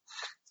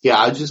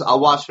 I'll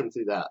watch them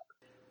through that.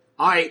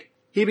 Alright.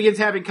 He begins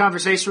having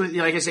conversation with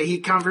you. Like I say, he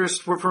converses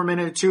for a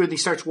minute or 2, and he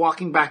starts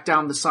walking back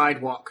down the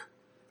sidewalk.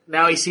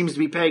 Now he seems to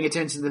be paying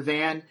attention to the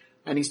van,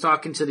 and he's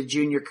talking to the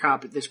junior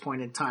cop at this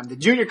point in time. The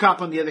junior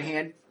cop, on the other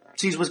hand,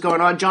 sees what's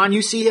going on. John,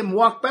 you see him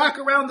walk back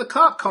around the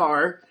cop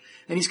car,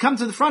 and he's come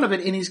to the front of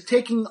it, and he's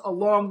taking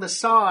along the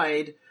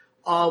side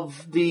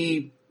of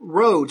the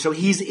road. So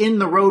he's in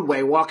the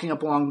roadway, walking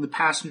up along the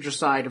passenger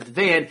side of the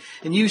van,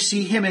 and you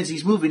see him as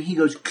he's moving. He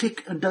goes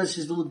click and does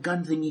his little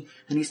gun thingy,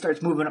 and he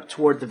starts moving up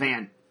toward the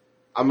van.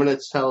 I'm going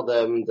to tell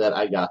them that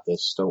I got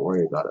this. Don't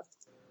worry about it.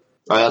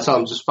 All right, I'll tell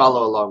them just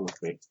follow along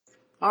with me.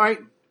 All right.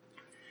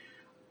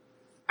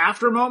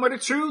 After a moment or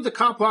 2, the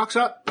cop walks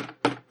up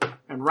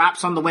and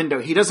raps on the window.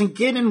 He doesn't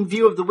get in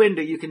view of the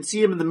window. You can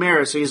see him in the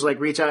mirror, so he's like,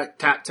 reach out,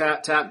 tap,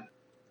 tap, tap.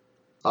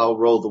 I'll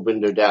roll the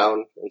window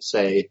down and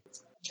say,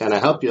 "Can I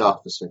help you,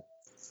 officer?"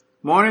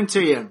 Morning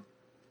to you.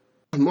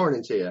 Good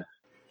morning to you.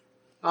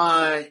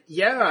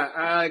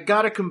 I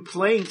got a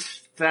complaint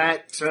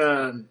that,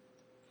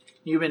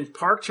 You've been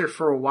parked here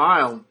for a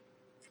while.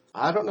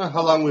 I don't know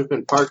how long we've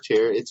been parked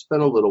here. It's been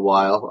a little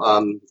while.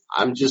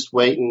 I'm just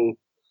waiting.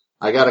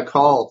 I got a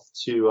call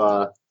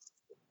to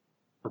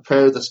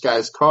prepare this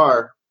guy's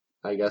car.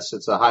 I guess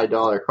it's a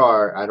high-dollar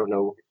car. I don't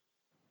know,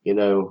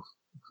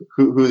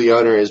 who the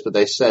owner is, but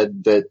they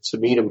said that to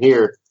meet him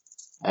here,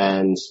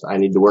 and I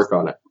need to work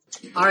on it.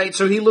 All right,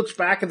 so he looks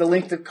back at the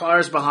length of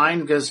cars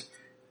behind because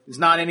it's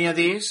not any of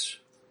these?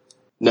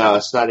 No,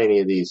 it's not any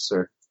of these,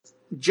 sir.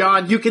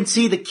 John, you can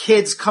see the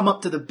kids come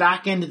up to the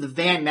back end of the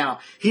van now.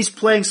 He's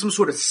playing some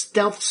sort of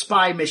stealth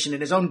spy mission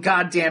in his own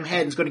goddamn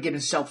head and is going to get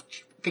himself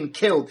fucking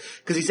killed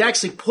because he's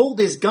actually pulled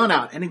his gun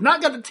out. And he's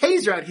not got a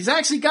taser out. He's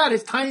actually got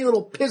his tiny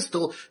little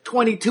pistol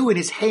 22 in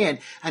his hand.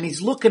 And he's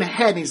looking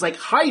ahead and he's like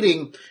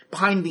hiding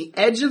behind the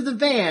edge of the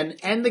van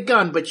and the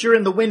gun. But you're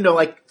in the window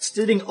like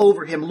sitting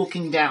over him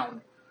looking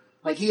down.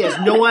 Like he has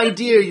no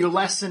idea you're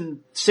less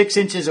than 6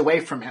 inches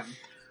away from him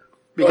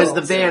because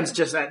the van's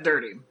just that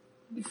dirty.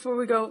 Before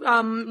we go,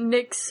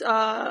 Nick's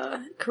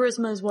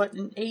charisma is what,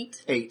 an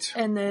 8? 8.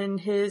 And then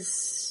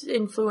his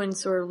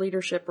influence or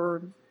leadership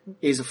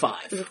is a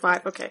 5. Is a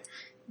 5, okay.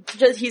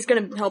 Just, he's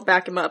going to help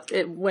back him up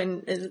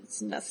when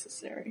it's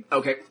necessary.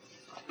 Okay.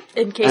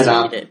 In case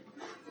we need it.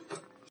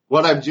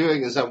 What I'm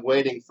doing is I'm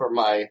waiting for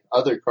my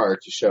other car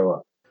to show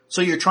up.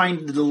 So you're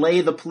trying to delay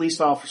the police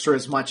officer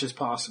as much as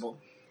possible.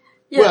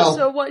 Yeah,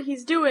 so what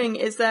he's doing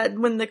is that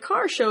when the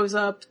car shows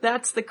up,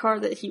 that's the car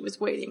that he was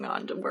waiting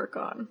on to work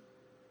on.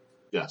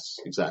 Yes,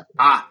 exactly.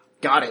 Ah,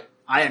 got it.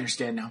 I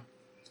understand now.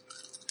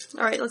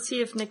 Alright, let's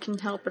see if Nick can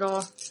help at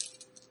all.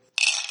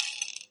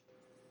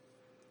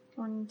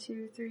 1,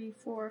 2, 3,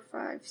 4,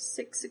 5,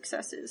 6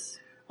 successes.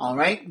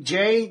 Alright,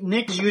 Jay,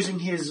 Nick's using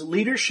his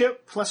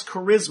leadership plus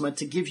charisma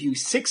to give you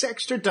 6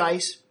 extra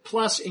dice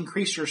plus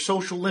increase your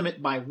social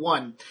limit by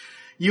 1.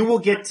 You will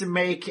get to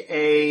make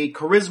a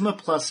charisma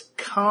plus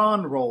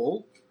con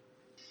roll.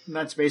 And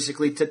that's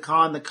basically to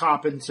con the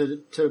cop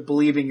into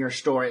believing your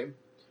story.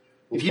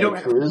 If you don't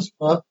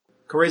have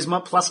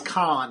charisma plus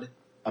con.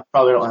 I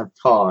probably don't have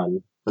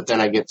con, but then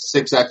I get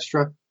 6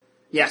 extra.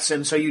 Yes,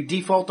 and so you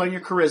default on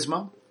your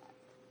charisma.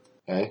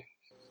 Okay.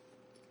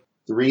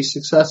 3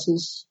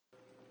 successes.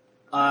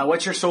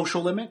 What's your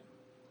social limit?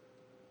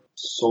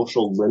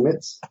 Social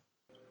limits?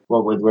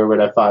 Where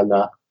would I find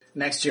that?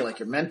 Next to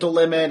your mental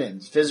limit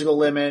and physical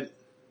limit.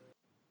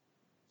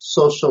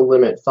 Social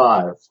limit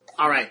 5.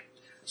 Alright.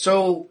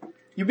 So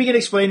you begin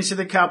explaining to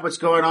the cop what's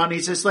going on.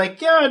 He's just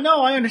like, yeah,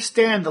 no, I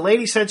understand. The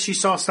lady said she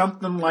saw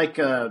something like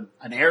an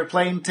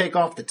airplane take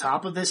off the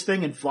top of this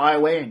thing and fly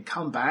away and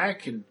come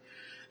back. And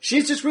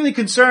she's just really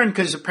concerned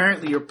because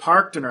apparently you're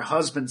parked in her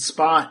husband's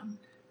spot. And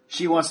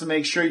she wants to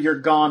make sure you're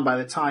gone by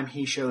the time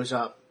he shows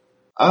up.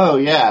 Oh,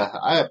 yeah.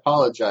 I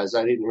apologize.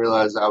 I didn't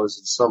realize I was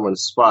in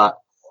someone's spot.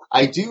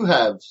 I do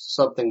have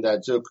something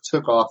that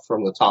took off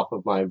from the top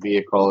of my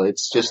vehicle.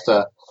 It's just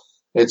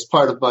it's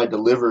part of my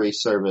delivery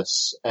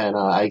service, and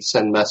I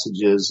send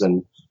messages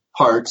and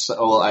parts.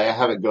 Well, I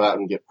have it go out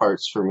and get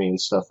parts for me and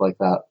stuff like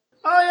that.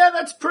 Oh, yeah,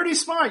 that's pretty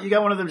smart. You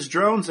got one of those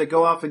drones that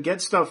go off and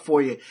get stuff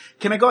for you.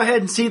 Can I go ahead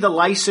and see the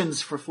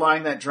license for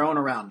flying that drone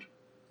around?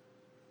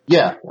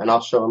 Yeah, and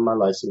I'll show him my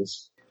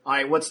license. All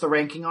right, what's the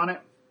ranking on it?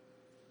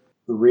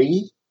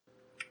 3.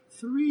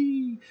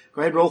 3.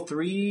 Go ahead, roll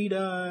 3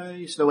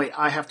 dice. No, wait,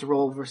 I have to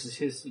roll versus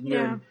his. And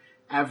you're in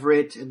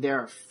Everett, and there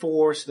are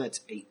 4, so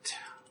that's 8.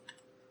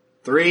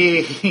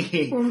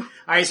 3. All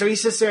right, so he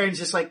sits there and he's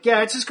just like,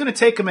 yeah, it's just going to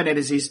take a minute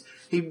as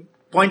he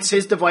points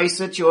his device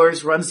at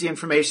yours, runs the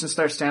information,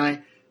 starts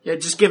standing. Yeah,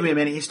 just give me a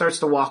minute. He starts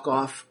to walk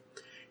off.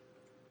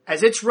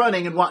 As it's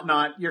running and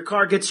whatnot, your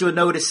car gets you a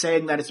notice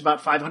saying that it's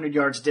about 500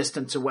 yards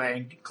distance away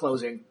and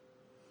closing.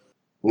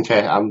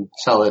 Okay,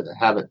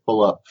 have it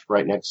pull up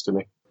right next to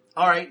me.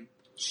 All right.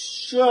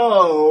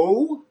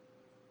 So,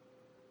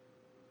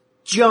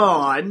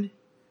 John,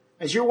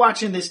 as you're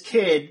watching this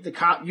kid, the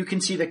cop, you can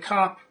see the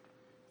cop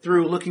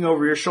through looking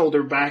over your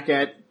shoulder back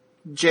at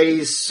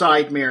Jay's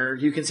side mirror.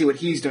 You can see what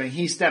he's doing.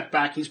 He stepped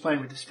back. He's playing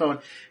with his phone.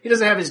 He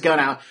doesn't have his gun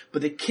out.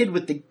 But the kid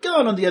with the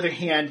gun, on the other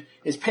hand,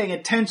 is paying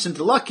attention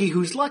to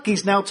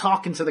Lucky's now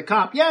talking to the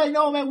cop. Yeah,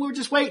 no, man, we were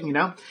just waiting,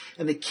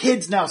 And the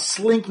kid's now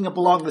slinking up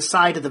along the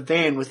side of the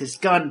van with his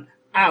gun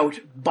out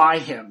by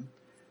him.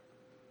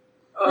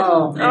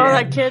 Oh, man. Oh,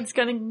 that kid's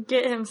gonna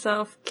get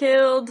himself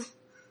killed.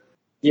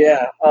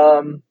 Yeah,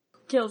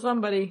 Kill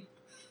somebody.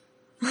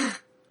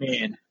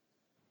 Man.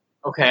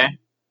 Okay. I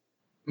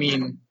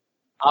mean,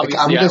 obviously,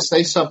 I'm going to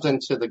say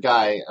something to the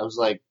guy. I was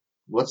like,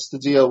 what's the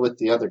deal with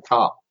the other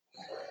cop?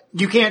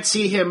 You can't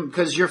see him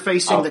because you're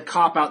facing the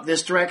cop out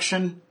this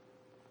direction.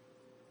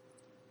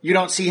 You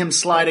don't see him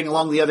sliding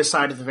along the other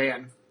side of the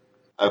van.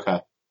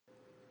 Okay.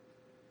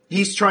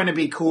 He's trying to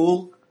be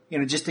cool,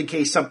 just in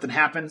case something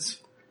happens.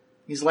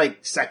 He's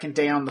like second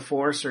day on the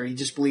force, or he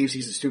just believes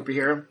he's a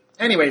superhero.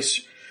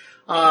 Anyways,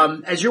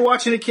 as you're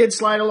watching a kid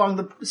slide along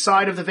the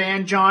side of the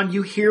van, John,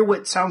 you hear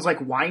what sounds like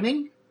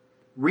whining,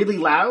 really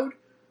loud,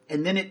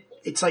 and then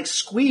it's like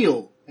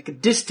squeal, like a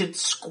distant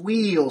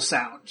squeal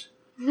sound.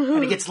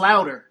 And it gets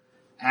louder,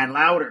 and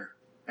louder,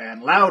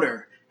 and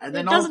louder, And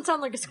then it doesn't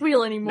sound like a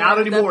squeal anymore. Not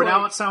anymore.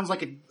 Now it sounds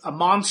like a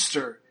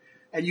monster.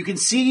 And you can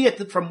see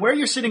from where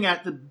you're sitting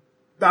at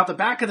about the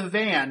back of the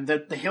van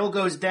that the hill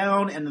goes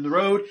down and then the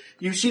road,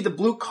 you see the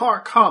blue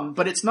car come,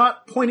 but it's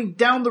not pointing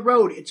down the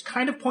road. It's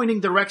kind of pointing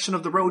direction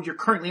of the road you're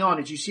currently on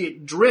as you see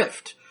it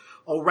drift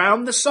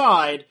around the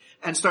side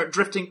and start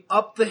drifting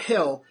up the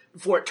hill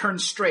before it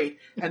turns straight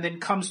and then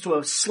comes to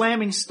a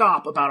slamming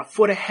stop about a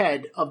foot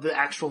ahead of the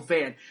actual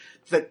van.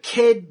 The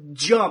kid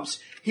jumps.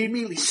 He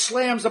immediately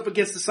slams up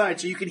against the side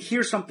so you can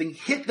hear something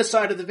hit the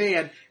side of the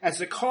van as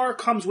the car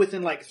comes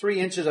within like 3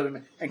 inches of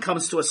him and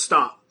comes to a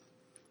stop.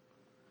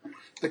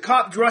 The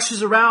cop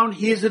rushes around.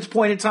 He is at this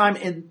point in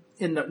time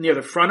near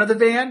the front of the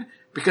van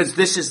because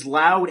this is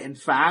loud and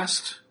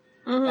fast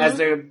as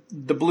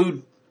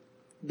the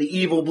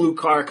evil blue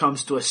car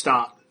comes to a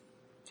stop.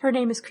 Her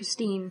name is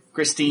Christine.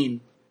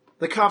 Christine.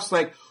 The cop's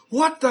like,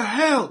 "What the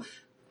hell?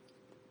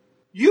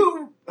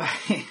 You..."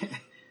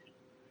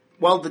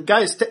 Well, the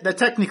guy's they're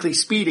technically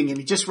speeding and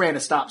he just ran a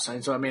stop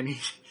sign. So, I mean, the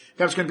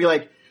cop's going to be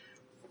like,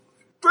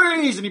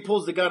 "Freeze!" And he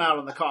pulls the gun out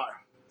on the car.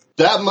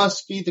 That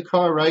must be the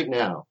car right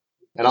now.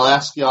 And I'll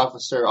ask the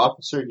officer,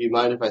 "Officer, do you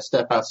mind if I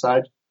step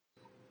outside?"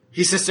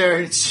 He sits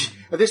there.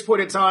 At this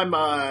point in time,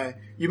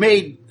 you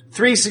made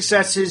 3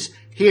 successes.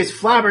 He is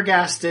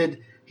flabbergasted.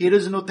 He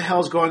doesn't know what the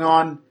hell's going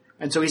on.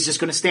 And so he's just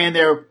going to stand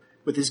there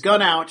with his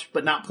gun out,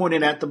 but not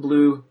pointing at the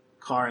blue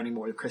car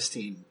anymore,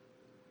 Christine.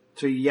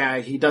 So yeah,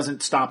 he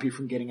doesn't stop you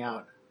from getting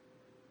out.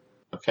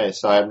 Okay,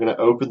 so I'm going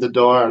to open the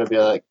door and I'll be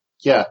like,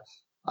 "Yeah,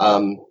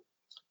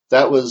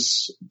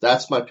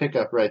 that's my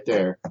pickup right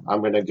there.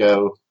 I'm going to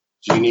go.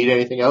 Do you need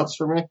anything else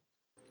from me?"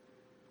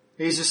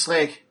 He's just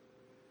like,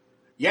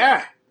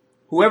 "Yeah,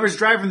 whoever's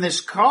driving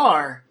this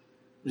car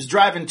is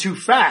driving too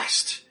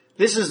fast.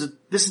 This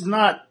is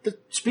not, the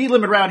speed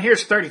limit around here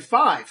is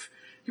 35.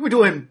 You were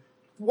doing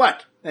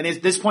what?" And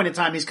at this point in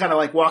time, he's kind of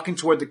like walking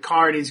toward the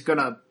car and he's going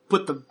to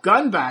put the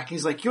gun back.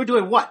 He's like, "You were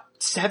doing what,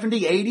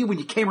 70, 80 when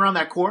you came around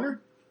that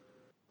corner?"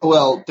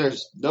 "Well,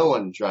 there's no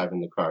one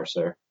driving the car,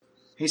 sir."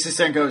 He sits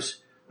there and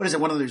goes, "What is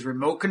it, one of those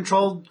remote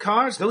controlled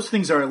cars? Those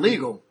things are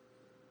illegal."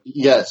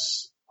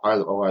 "Yes."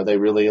 Are they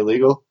really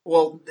illegal?"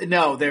 Well,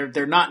 no,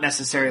 they're not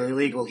necessarily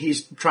illegal.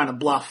 He's trying to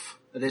bluff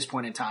at this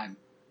point in time.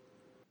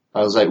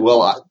 I was like,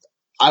 "Well,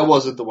 I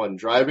wasn't the one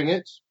driving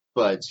it,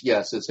 but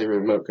yes, it's a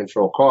remote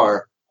control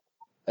car,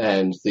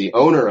 and the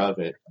owner of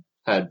it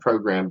had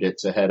programmed it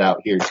to head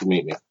out here to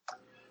meet me."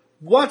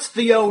 What's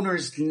the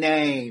owner's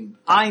name?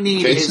 I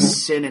need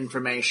his SIN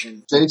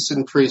information.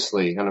 Jason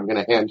Priestley, and I'm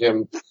going to hand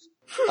him.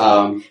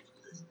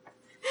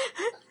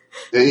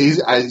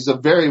 He's a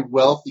very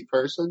wealthy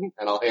person,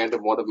 and I'll hand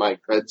him one of my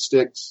cred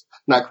sticks.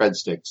 Not cred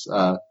sticks.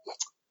 One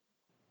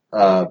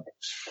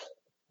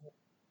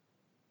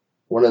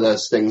of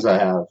those things I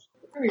have.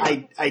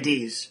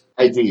 IDs.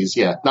 IDs,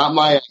 yeah. Not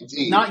my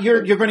ID. Not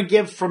you're going to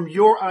give from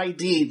your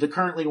ID, the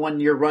currently one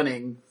you're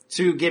running,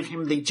 to give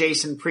him the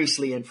Jason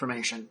Priestley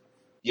information.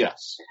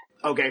 Yes.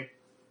 Okay.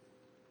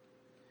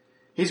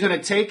 He's going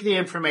to take the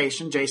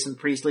information, Jason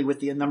Priestley, with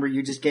the number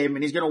you just gave him,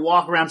 and he's going to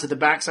walk around to the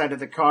backside of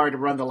the car to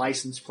run the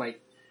license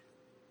plate.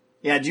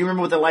 Yeah, do you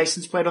remember what the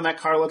license plate on that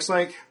car looks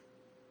like?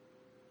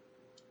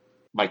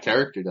 My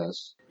character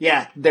does.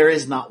 Yeah, there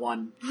is not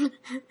one.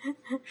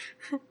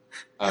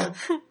 Oh.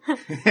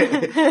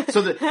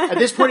 So at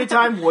this point in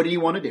time, what do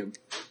you want to do?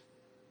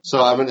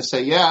 So I'm going to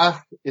say, yeah,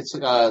 it's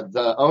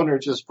the owner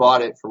just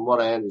bought it, from what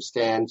I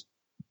understand,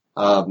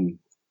 and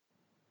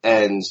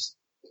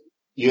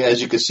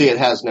as you can see, it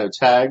has no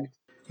tag.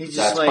 He's just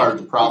That's like, part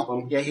of the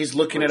problem. Yeah, he's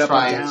looking it up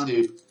and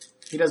down.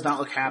 He does not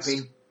look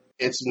happy.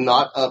 It's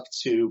not up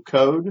to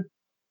code,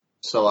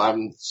 so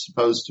I'm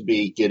supposed to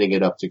be getting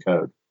it up to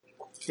code.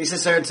 He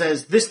sits there and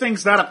says, "This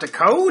thing's not up to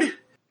code?"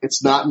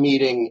 It's not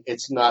meeting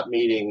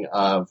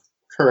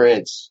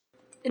current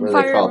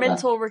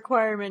environmental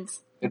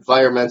requirements.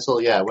 Environmental,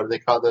 yeah. What do they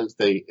call those?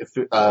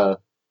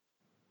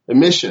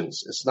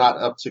 Emissions. It's not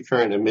up to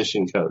current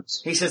emission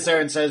codes. He sits there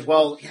and says,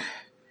 "Well,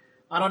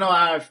 I don't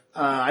know.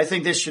 I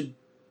think this should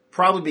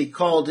probably be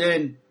called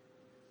in.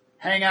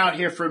 Hang out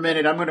here for a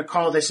minute. I'm going to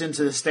call this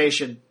into the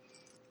station."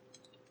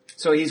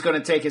 So he's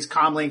going to take his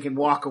comlink and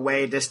walk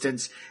away a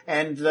distance.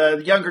 And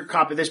the younger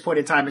cop at this point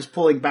in time is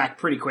pulling back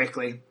pretty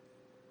quickly.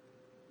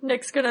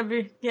 Nick's going to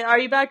be... Yeah, are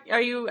you back?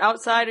 Are you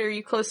outside or are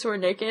you close to where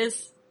Nick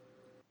is?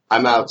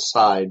 I'm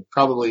outside.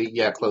 Probably,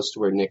 yeah, close to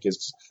where Nick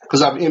is.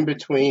 Because I'm in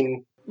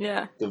between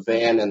the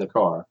van and the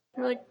car.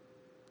 You're like,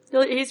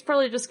 he's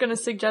probably just going to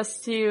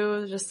suggest to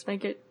you just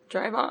make it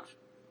drive off.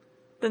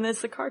 Then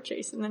it's the car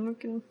chase, and then we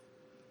can...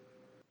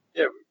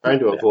 Yeah, we're trying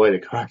to avoid a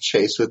car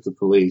chase with the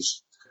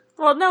police.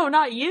 Well, no,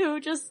 not you.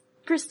 Just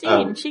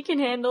Christine. She can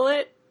handle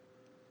it.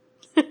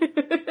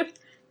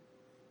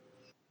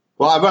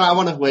 Well, I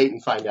want to wait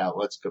and find out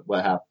what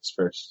happens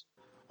first.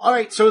 All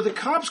right, so the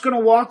cop's going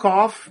to walk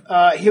off.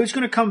 He's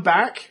going to come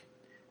back,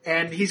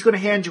 and he's going to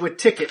hand you a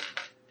ticket.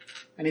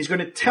 And he's going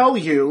to tell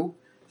you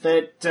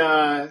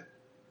that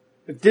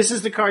this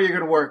is the car you're going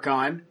to work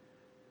on.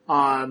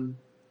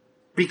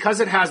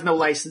 Because it has no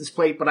license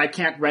plate, but I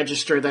can't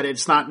register that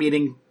it's not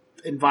meeting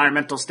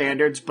environmental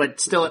standards, but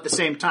still at the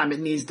same time it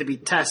needs to be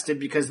tested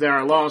because there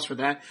are laws for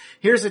that.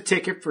 Here's a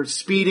ticket for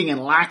speeding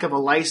and lack of a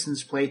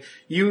license plate.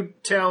 You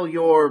tell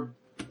your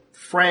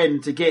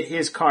friend to get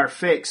his car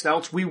fixed,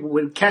 else we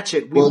would catch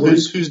it.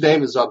 Whose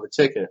name is on the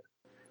ticket?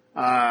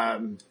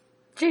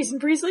 Jason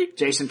Priestley?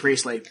 Jason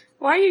Priestley.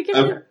 Why are you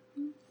giving him?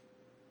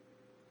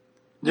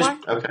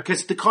 Just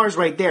because the car's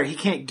right there. He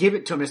can't give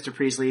it to Mr.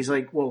 Priestley. He's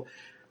like, well,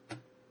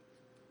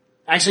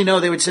 actually, no,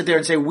 they would sit there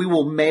and say, we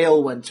will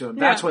mail one to him.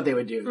 Yeah. That's what they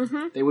would do.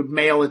 Mm-hmm. They would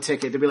mail a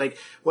ticket. They'd be like,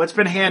 well, it's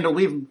been handled.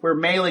 We're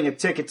mailing a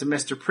ticket to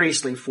Mr.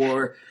 Priestley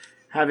for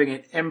having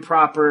an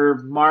improper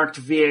marked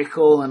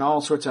vehicle and all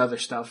sorts of other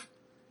stuff.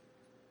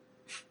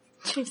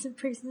 Jason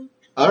Priestley.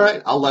 All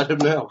right, I'll let him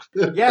know.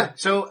 Yeah.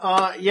 So,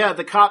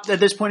 the cop at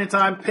this point in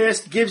time,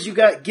 pissed, gives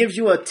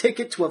you a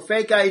ticket to a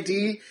fake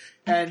ID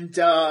and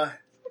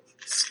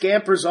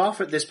scampers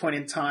off at this point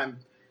in time.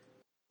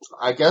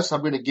 I guess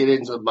I'm going to get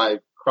into my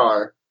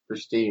car,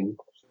 Christine.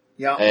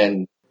 Yeah.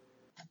 And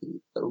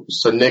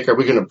so, Nick, are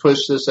we going to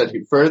push this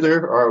any further,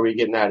 or are we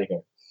getting out of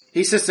here?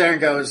 He sits there and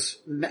goes,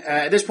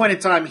 at this point in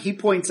time, he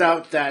points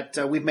out that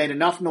we've made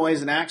enough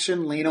noise and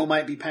action. Lino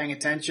might be paying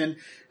attention,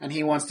 and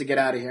he wants to get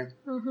out of here.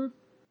 Mm-hmm.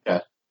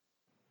 Okay.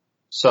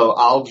 So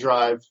I'll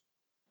drive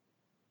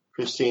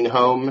Christine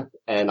home,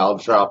 and I'll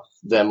drop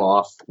them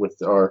off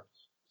or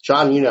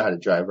John, you know how to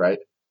drive, right?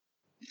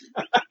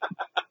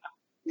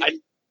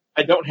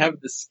 I don't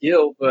have the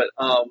skill, but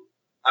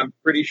I'm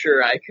pretty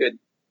sure I could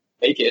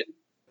make it.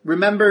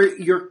 Remember,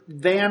 your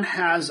van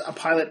has a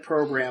pilot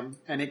program,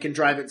 and it can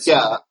drive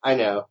itself. Yeah, I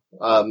know.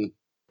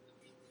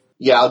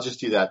 I'll just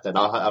do that then.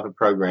 I'll have a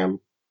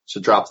program to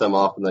drop them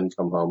off and then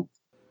come home.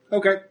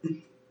 Okay.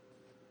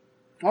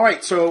 All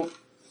right, so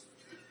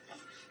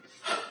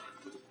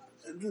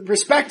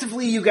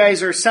respectively, you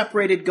guys are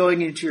separated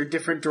going into your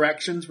different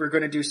directions. We're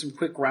going to do some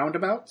quick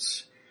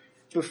roundabouts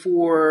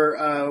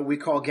before we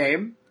call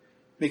game,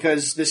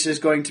 because this is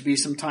going to be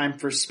some time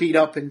for speed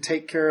up and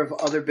take care of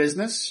other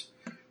business.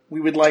 We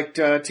would like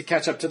to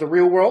catch up to the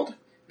real world,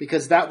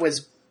 because that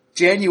was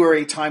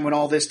January time when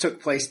all this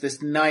took place,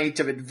 this night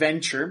of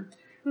adventure.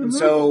 Mm-hmm. And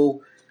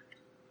so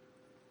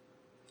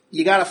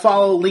you got to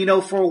follow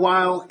Lino for a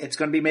while. It's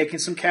going to be making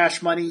some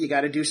cash money. You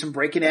got to do some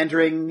break and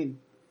entering,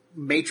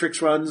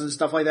 matrix runs and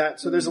stuff like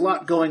that. So there's a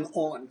lot going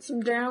on.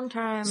 Some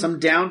downtime. Some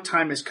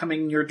downtime is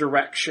coming your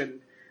direction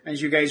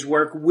as you guys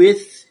work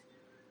with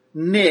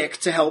Nick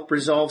to help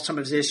resolve some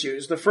of his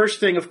issues. The first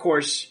thing, of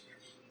course,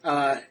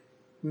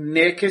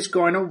 Nick is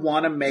going to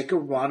want to make a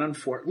run on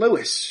Fort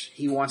Lewis.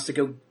 He wants to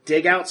go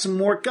dig out some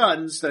more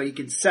guns so he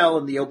can sell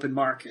in the open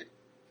market.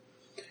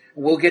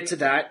 We'll get to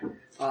that.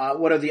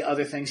 What are the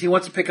other things? He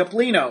wants to pick up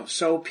Lino.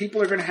 So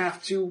people are going to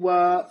have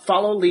to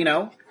follow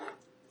Lino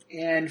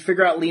and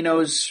figure out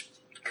Lino's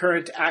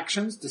current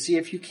actions to see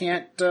if you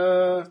can't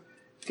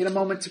get a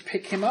moment to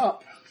pick him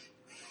up.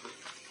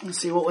 Let's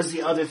see, what was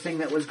the other thing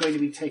that was going to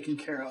be taken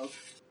care of?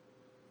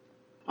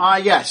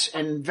 Yes,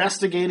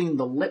 investigating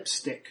the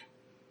lipstick.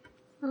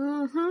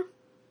 Mm-hmm.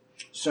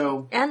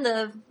 So. And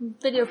the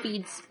video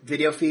feeds.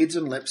 Video feeds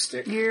and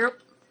lipstick. Yep.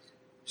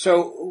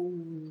 So,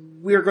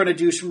 we're going to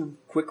do some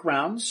quick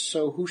rounds.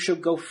 So, who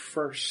should go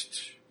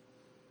first?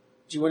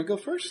 Do you want to go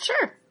first?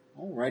 Sure.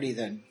 Alrighty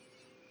then.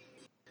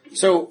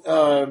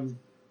 So,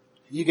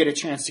 you get a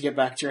chance to get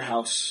back to your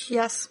house.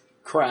 Yes.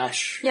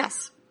 Crash.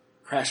 Yes.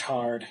 Crash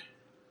hard.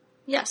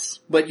 Yes.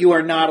 But you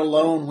are not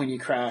alone when you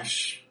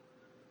crash.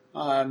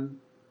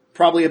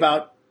 Probably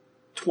about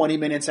 20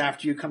 minutes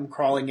after you come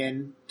crawling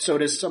in, so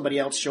does somebody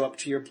else show up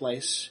to your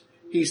place.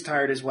 He's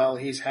tired as well.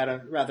 He's had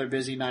a rather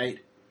busy night.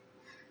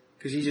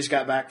 Because he just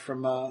got back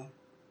from,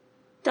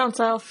 down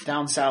south.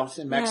 Down south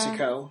in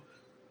Mexico.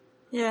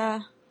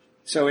 Yeah.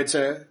 So it's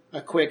a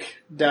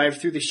quick dive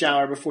through the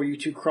shower before you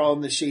two crawl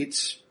in the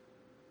sheets.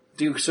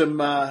 Do some,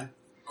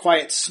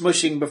 quiet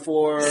smushing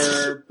before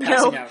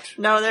passing out.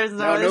 No, there's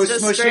no it's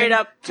just smushing, straight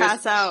up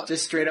pass out.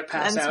 Just straight up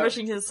pass out. And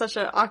smushing is such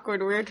an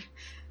awkward word.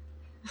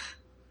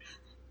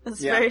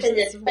 It's yeah.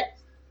 very...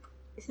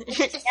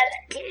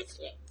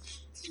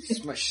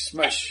 Smush,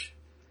 smush.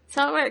 That's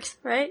how it works,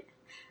 right?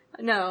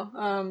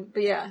 No,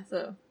 but yeah,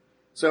 so.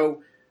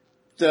 So,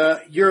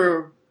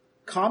 your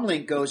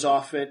comlink goes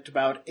off at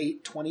about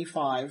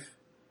 8:25.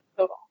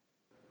 Oh.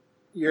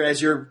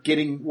 As you're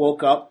getting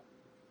woke up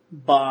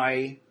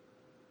by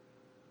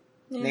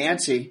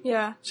Nancy.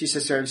 Yeah. She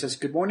sits there and says,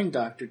 "Good morning,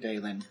 Dr.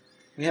 Dalen.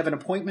 We have an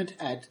appointment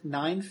at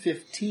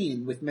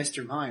 9:15 with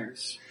Mr.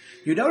 Myers."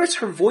 You notice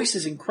her voice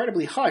is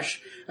incredibly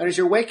hushed, and as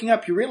you're waking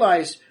up, you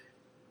realize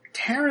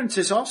Terrence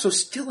is also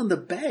still in the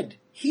bed.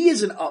 He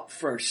isn't up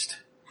first.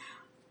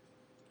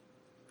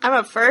 I'm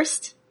up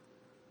first?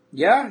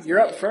 Yeah, you're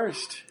up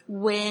first.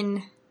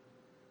 When?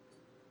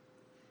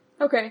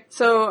 Okay,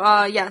 so,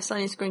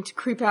 Sonny's going to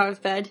creep out of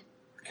bed.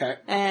 Okay.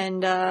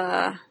 And,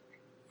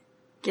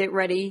 get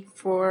ready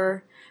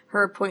for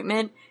her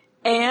appointment.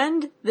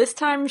 And this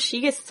time she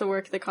gets to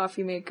work the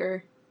coffee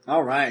maker.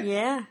 All right.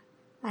 Yeah,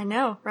 I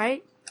know,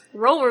 right?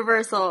 Role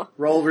reversal.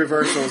 Role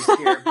reversals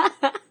here.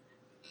 All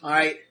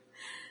right.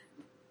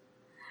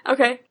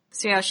 Okay.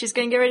 So yeah, she's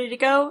gonna get ready to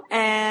go,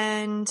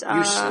 and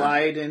you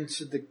slide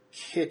into the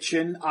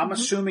kitchen. I'm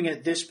assuming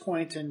at this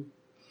point in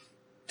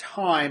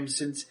time,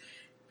 since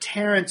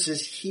Terrence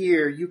is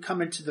here, you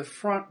come into the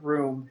front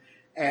room,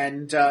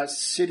 and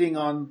sitting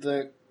on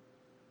the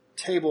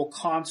table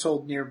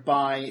console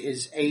nearby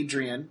is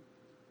Adrian,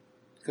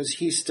 because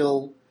he's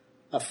still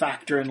a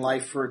factor in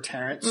life for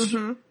Terrence.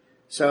 Mm-hmm.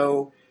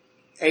 So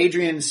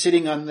Adrian's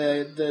sitting on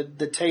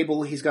the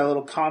table. He's got a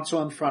little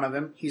console in front of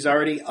him. He's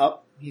already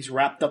up. He's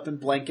wrapped up in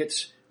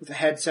blankets with a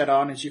headset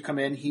on. As you come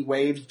in, he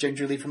waves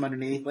gingerly from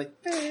underneath, like,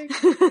 hey.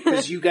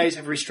 Because you guys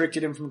have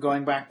restricted him from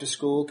going back to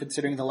school,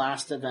 considering the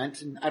last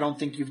event. And I don't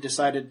think you've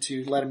decided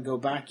to let him go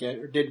back yet,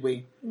 or did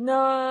we?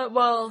 No,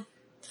 well...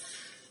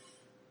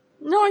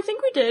 No, I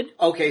think we did.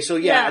 Okay, so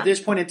yeah, at this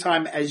point in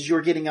time, as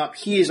you're getting up,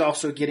 he is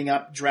also getting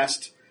up,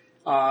 dressed,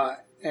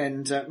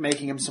 and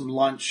making him some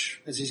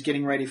lunch as he's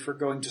getting ready for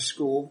going to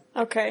school.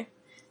 Okay.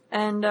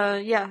 And,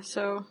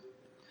 so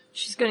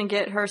she's gonna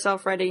get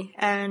herself ready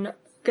and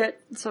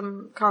get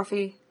some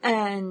coffee,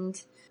 and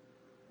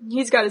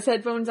he's got his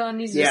headphones on.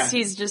 He's in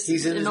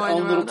his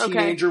own little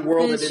teenager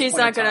world. And she's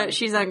not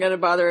gonna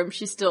bother him.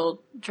 She's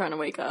still trying to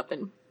wake up,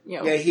 and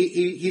Yeah,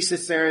 he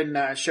sits there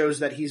and shows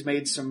that he's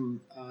made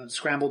some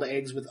scrambled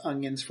eggs with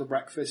onions for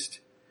breakfast.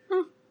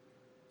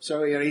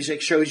 So he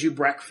shows you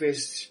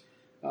breakfast,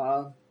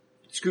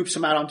 scoops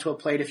them out onto a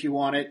plate if you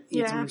want it,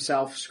 eats them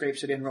himself,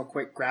 scrapes it in real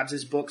quick, grabs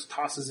his books,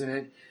 tosses it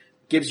in,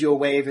 gives you a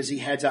wave as he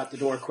heads out the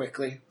door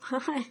quickly.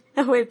 I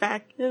wave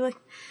back. They're like,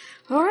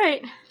 all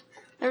right,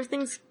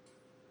 everything's...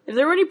 If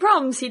there were any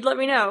problems, he'd let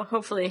me know,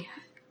 hopefully.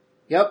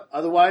 Yep,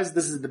 otherwise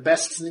this is the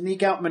best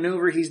sneak out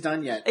maneuver he's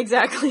done yet.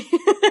 Exactly.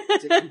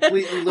 It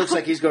completely looks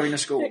like he's going to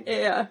school.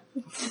 Yeah.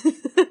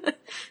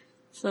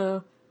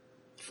 So,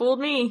 fooled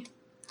me.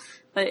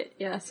 But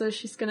yeah, so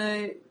she's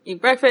gonna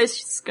eat breakfast,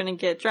 she's gonna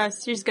get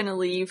dressed, she's gonna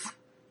leave.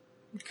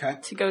 Okay.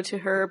 To go to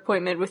her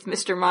appointment with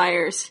Mr.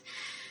 Myers.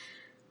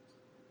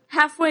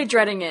 Halfway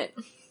dreading it.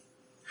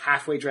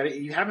 Halfway dreading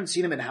it? You haven't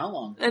seen him in how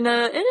long? And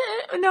no,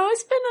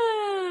 it's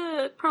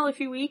been probably a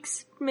few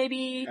weeks,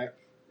 maybe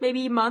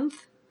a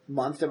month.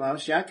 Month at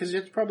most, yeah, because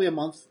it's probably a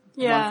month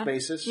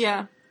basis.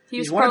 Yeah.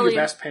 He's one of your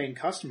best paying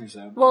customers,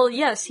 though. Well,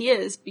 yes, he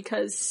is,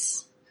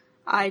 because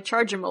I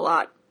charge him a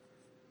lot.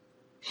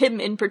 Him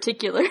in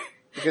particular.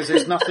 Because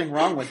there's nothing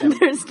wrong with him.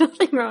 There's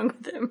nothing wrong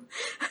with him.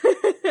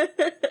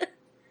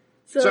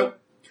 So,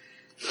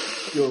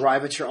 you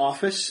arrive at your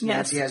office. Yes.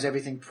 Nancy has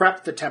everything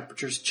prepped. The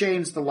temperature's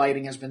changed. The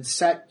lighting has been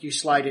set. You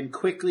slide in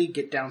quickly,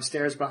 get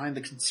downstairs behind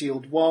the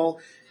concealed wall,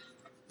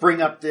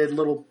 bring up the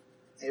little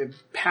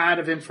pad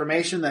of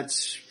information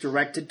that's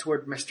directed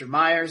toward Mr.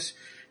 Myers.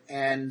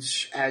 And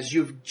as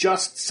you've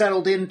just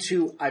settled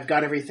into, I've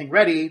got everything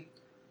ready,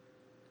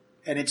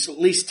 and it's at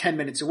least 10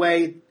 minutes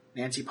away,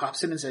 Nancy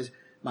pops in and says,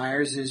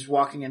 Myers is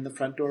walking in the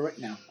front door right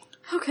now.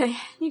 Okay,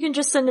 you can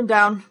just send him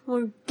down.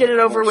 We'll get it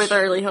over with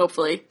early,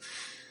 hopefully.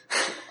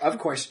 Of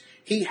course.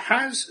 He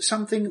has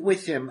something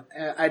with him.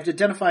 I've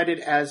identified it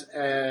as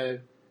a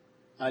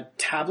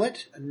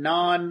tablet, a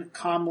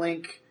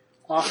non-comlink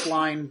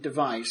offline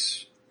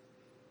device.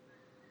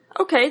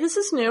 Okay, this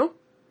is new.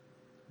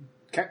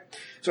 Okay.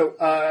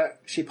 So,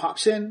 she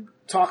pops in,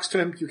 talks to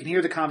him, you can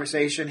hear the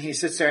conversation, he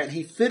sits there and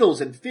he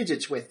fiddles and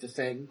fidgets with the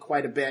thing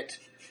quite a bit,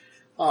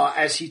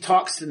 as he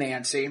talks to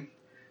Nancy.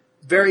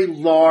 Very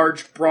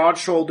large,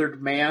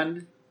 broad-shouldered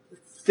man,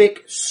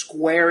 thick,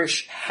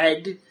 squarish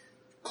head,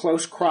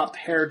 close cropped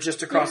hair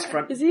just across the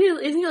front. Is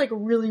he like a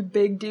really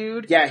big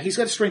dude? Yeah, he's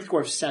got a strength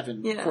score of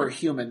 7 for a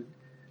human.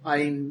 I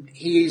mean,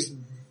 he's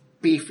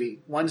beefy.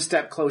 One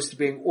step close to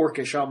being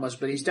orcish almost,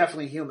 but he's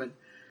definitely human.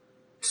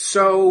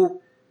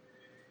 So,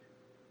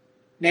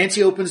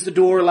 Nancy opens the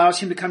door, allows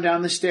him to come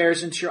down the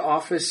stairs into your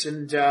office,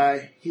 and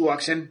he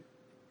walks in.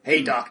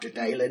 Hey, Dr.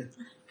 Dalen.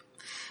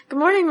 Good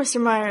morning, Mr.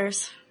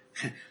 Myers.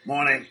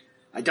 Morning.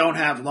 I don't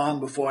have long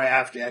before I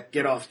have to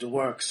get off to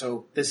work,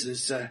 so this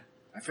is, I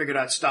figured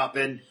I'd stop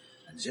in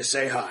and just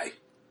say hi.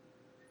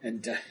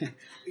 And,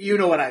 you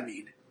know what I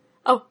mean.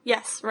 Oh,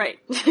 yes, right.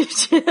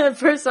 At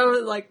first I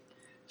was like,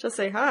 just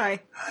say hi.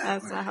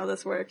 That's not how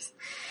this works.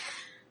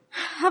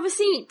 Have a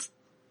seat.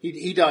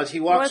 He does. He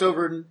walks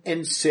over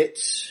and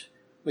sits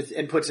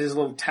and puts his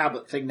little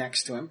tablet thing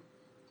next to him.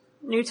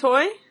 New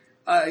toy?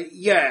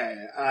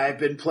 Yeah. I've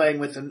been playing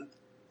with an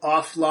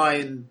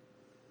offline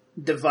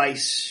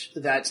device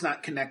that's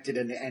not connected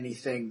into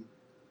anything.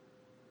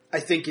 I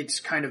think it's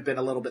kind of been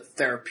a little bit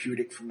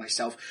therapeutic for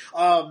myself.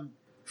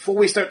 Before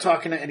we start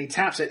talking, and he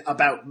taps it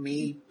about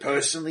me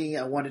personally,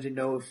 I wanted to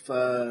know if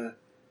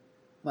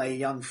my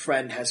young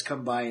friend has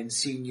come by and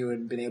seen you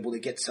and been able to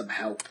get some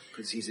help,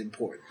 because he's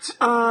important.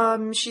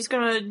 She's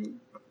gonna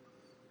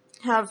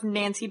have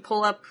Nancy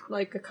pull up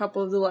like a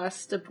couple of the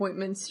last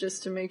appointments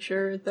just to make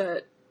sure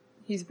that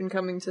he's been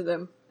coming to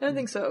them. I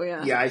think so,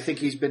 yeah. Yeah, I think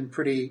he's been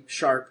pretty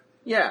sharp.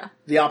 Yeah.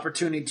 The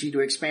opportunity to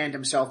expand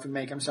himself and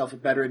make himself a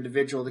better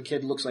individual. The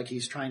kid looks like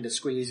he's trying to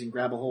squeeze and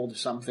grab a hold of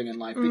something in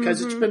life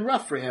because it's been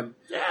rough for him.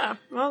 Yeah,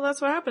 well, that's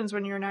what happens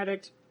when you're an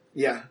addict.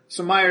 Yeah.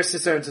 So Myers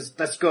sits there and says,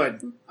 that's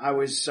good.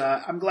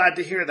 I'm glad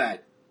to hear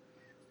that.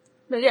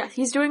 But yeah,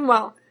 he's doing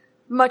well.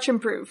 Much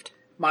improved.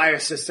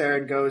 Myers sits there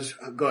and goes,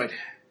 good.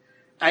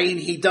 I mean,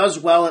 he does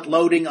well at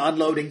loading,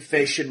 unloading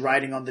fish and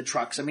riding on the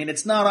trucks. I mean,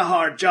 it's not a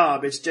hard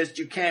job. It's just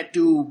you can't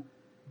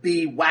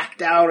be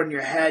whacked out on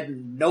your head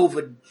and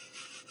Nova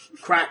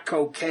crack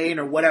cocaine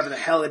or whatever the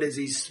hell it is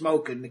he's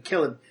smoking to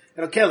kill him.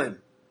 It'll kill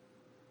him.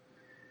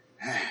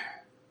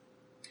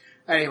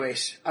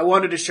 Anyways, I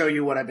wanted to show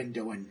you what I've been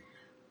doing.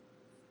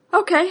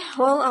 Okay,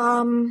 well,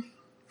 I'm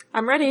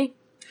ready.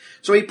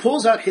 So he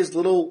pulls out his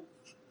little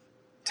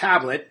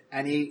tablet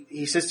and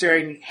he sits there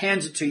and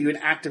hands it to you and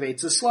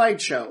activates a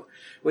slideshow.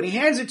 When he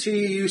hands it to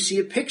you, you see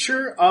a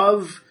picture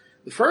of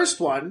the first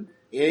one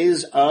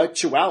is a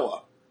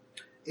chihuahua.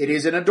 It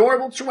is an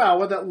adorable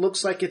chihuahua that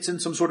looks like it's in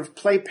some sort of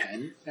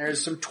playpen.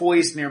 There's some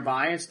toys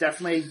nearby. It's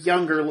definitely a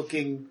younger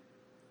looking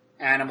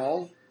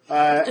animal.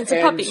 It's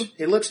a puppy.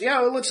 It looks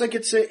like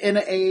it's in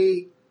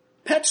a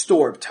pet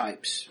store of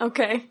types.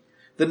 Okay.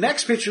 The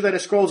next picture that it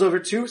scrolls over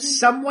to,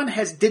 someone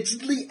has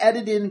digitally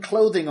edited in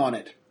clothing on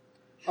it.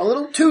 A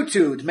little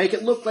tutu to make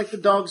it look like the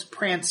dog's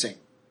prancing.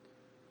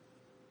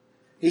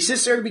 He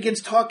sits there and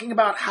begins talking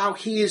about how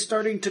he is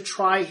starting to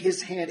try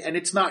his hand, and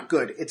it's not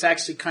good. It's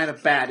actually kind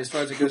of bad as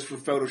far as it goes for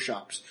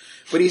Photoshops.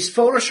 But he's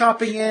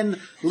Photoshopping in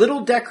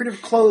little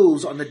decorative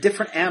clothes on the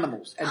different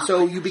animals. And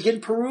so you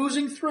begin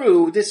perusing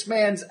through this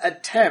man's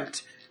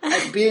attempt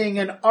at being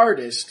an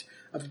artist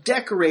of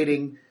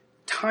decorating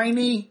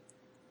tiny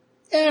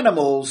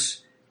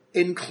animals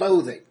in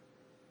clothing.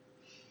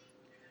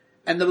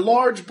 And the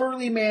large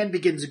burly man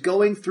begins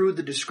going through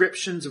the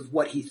descriptions of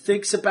what he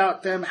thinks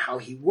about them, how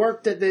he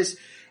worked at this,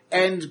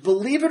 and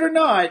believe it or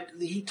not,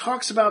 he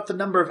talks about the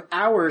number of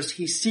hours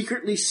he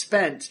secretly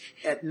spent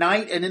at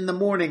night and in the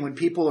morning when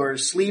people are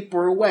asleep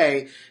or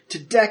away to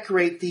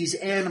decorate these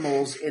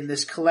animals in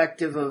this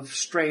collective of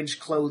strange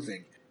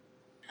clothing.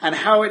 And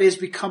how it has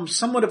become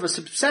somewhat of a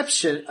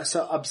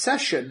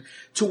obsession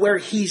to where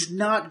he's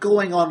not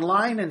going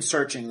online and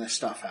searching this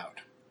stuff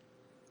out.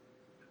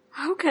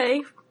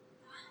 Okay.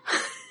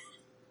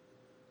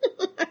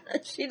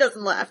 She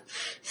doesn't laugh.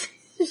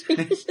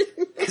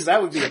 Because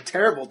that would be a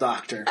terrible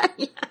doctor.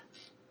 Yeah.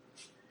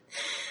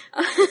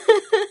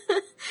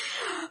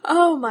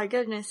 Oh my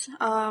goodness.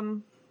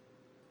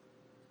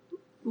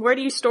 Where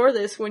do you store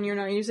this when you're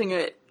not using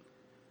it?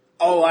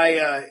 Oh,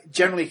 I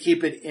generally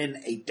keep it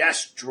in a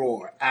desk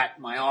drawer at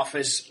my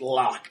office,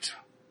 locked.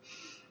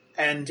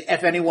 And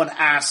if anyone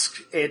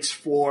asks, it's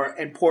for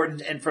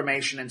important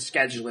information and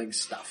scheduling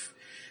stuff.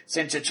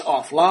 Since it's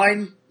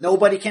offline,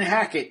 nobody can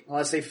hack it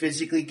unless they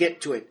physically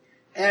get to it.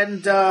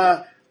 And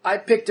I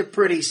picked a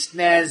pretty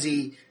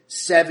snazzy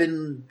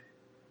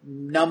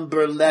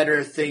 7-number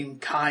letter thing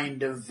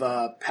kind of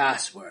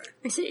password.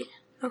 I see.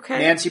 Okay.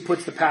 Nancy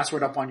puts the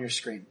password up on your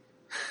screen.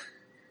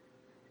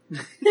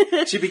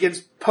 She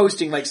begins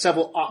posting like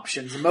several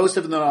options. And most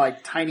of them are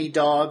like tiny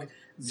dog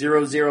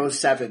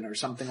 007 or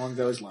something along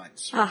those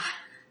lines.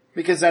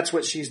 Because that's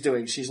what she's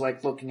doing. She's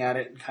like looking at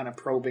it and kind of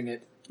probing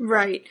it.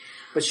 Right.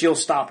 But she'll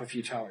stop if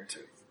you tell her to.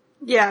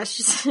 Yeah,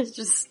 she's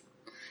just...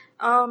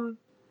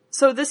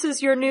 So this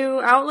is your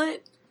new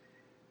outlet?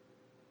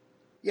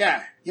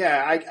 Yeah,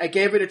 I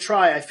gave it a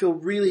try. I feel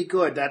really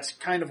good. That's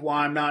kind of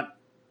why I'm not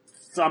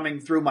thumbing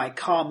through my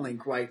comm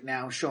link right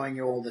now, showing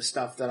you all the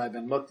stuff that I've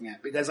been looking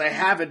at. Because I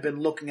haven't been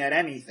looking at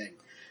anything.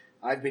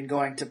 I've been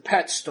going to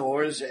pet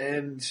stores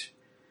and...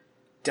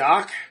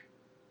 Doc,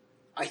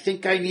 I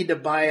think I need to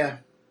buy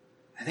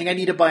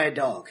a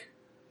dog.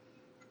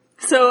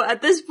 So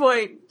at this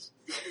point,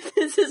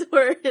 this is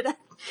where it...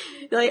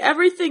 Like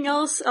everything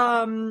else,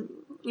 like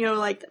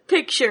the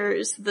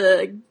pictures,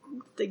 the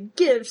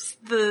gifts,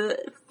 the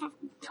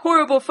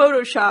horrible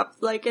Photoshop,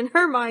 like in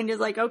her mind is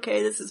like,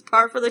 okay, this is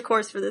par for the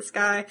course for this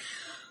guy.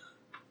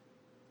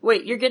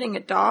 Wait, you're getting a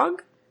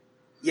dog?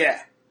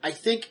 Yeah, I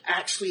think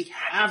actually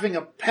having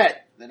a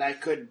pet that I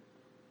could...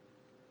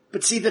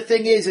 But see, the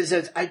thing is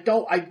that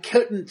I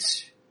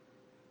couldn't...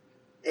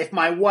 If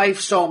my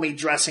wife saw me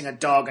dressing a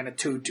dog in a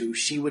tutu,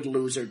 she would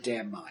lose her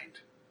damn mind.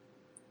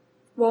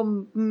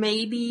 Well,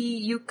 maybe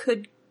you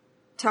could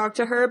talk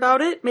to her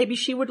about it. Maybe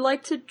she would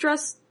like to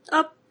dress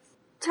up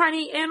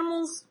tiny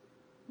animals.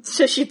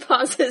 So she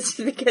pauses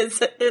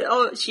because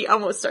she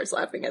almost starts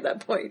laughing at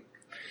that point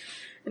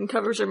and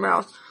covers her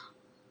mouth.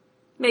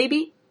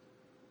 Maybe.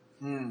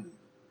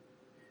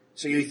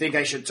 So you think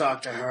I should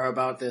talk to her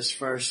about this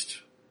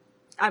first?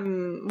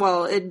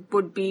 Well, it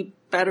would be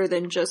better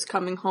than just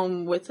coming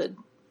home with a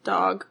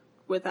dog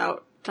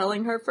without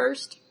telling her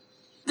first.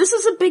 This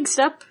is a big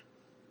step.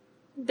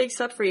 Big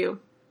step for you.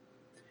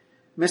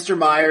 Mr.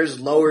 Myers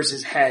lowers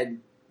his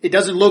head. It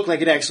doesn't look like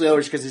it actually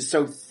lowers because it's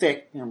so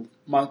thick,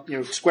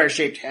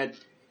 square-shaped head.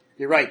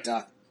 You're right,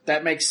 Doc.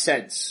 That makes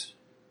sense.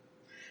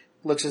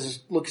 Looks as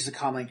a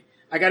comment.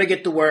 I gotta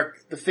get to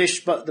work.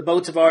 The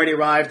boats have already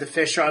arrived. The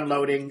fish are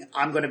unloading.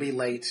 I'm gonna be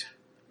late.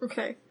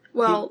 Okay.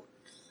 Well,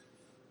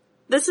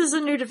 this is a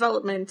new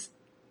development.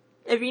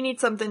 If you need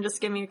something,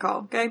 just give me a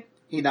call, okay?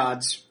 He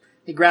nods.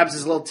 He grabs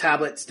his little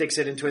tablet, sticks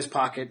it into his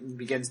pocket, and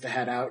begins to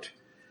head out.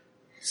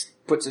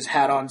 Puts his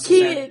hat on.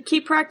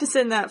 Keep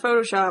practicing that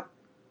Photoshop.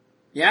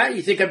 Yeah,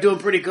 you think I'm doing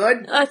pretty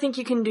good? I think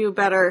you can do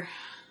better.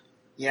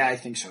 Yeah, I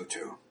think so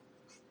too.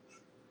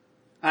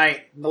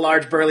 Alright, the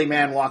large burly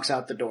man walks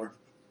out the door.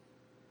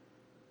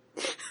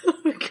 Oh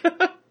my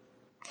god.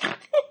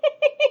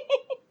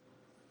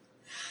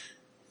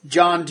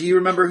 John, do you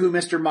remember who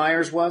Mr.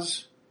 Myers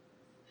was?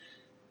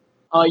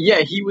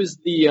 Yeah, he was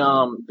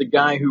the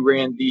guy who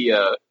ran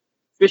the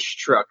fish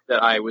truck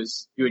that I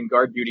was doing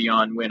guard duty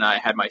on when I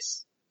had my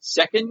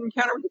second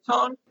encounter with the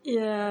Tong.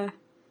 Yeah.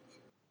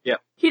 Yeah.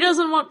 He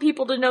doesn't want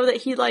people to know that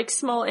he likes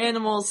small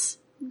animals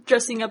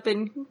dressing up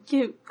in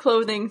cute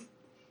clothing.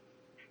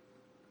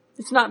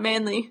 It's not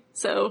manly,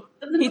 so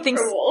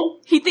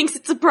he thinks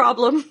it's a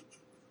problem.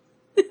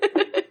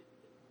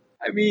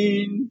 I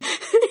mean,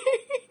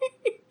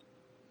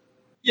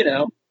 you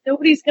know.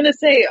 Nobody's gonna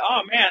say,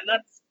 oh man,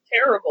 that's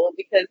terrible,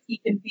 because he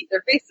can beat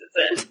their faces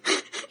in.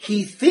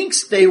 He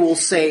thinks they will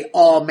say,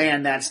 oh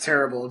man, that's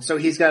terrible. And so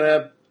he's got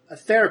a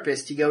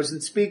therapist he goes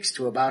and speaks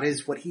to about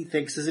what he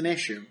thinks is an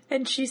issue.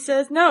 And she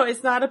says, no,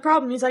 it's not a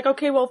problem. He's like,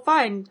 okay, well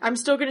fine. I'm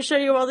still gonna show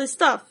you all this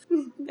stuff.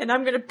 And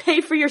I'm gonna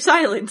pay for your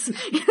silence.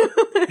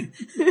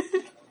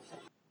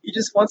 He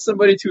just wants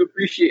somebody to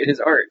appreciate his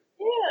art.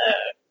 Yeah.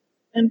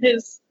 And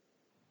his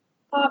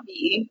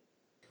hobby.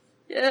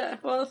 Yeah,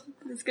 well,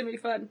 it's gonna be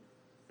fun.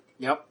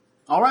 Yep.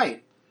 All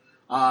right.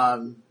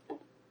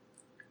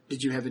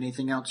 Did you have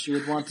anything else you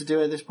would want to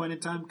do at this point in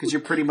time? Because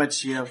you're pretty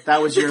much,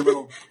 that was your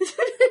little...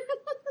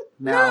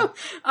 No.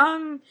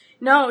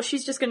 No,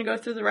 she's just gonna go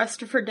through the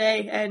rest of her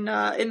day and,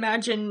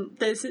 imagine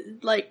this,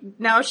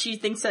 now she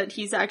thinks that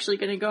he's actually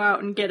gonna go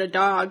out and get a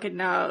dog, and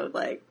now,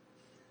 this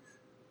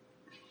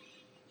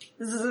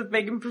is a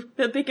big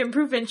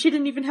improvement. She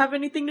didn't even have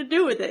anything to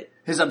do with it.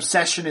 His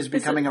obsession is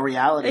becoming a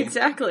reality.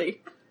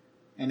 Exactly.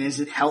 And is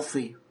it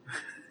healthy?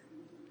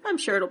 I'm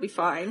sure it'll be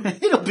fine.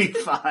 It'll be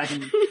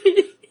fine.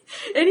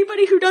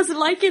 Anybody who doesn't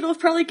like it will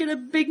probably get a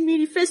big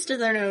meaty fist in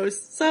their nose.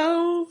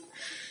 So,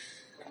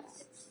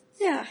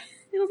 yeah,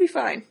 it'll be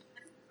fine.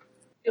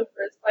 Feel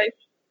for his wife.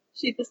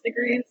 She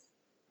disagrees.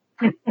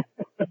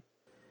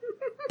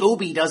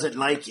 Boobie doesn't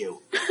like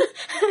you.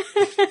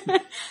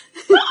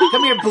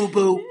 Come here,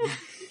 BooBoo.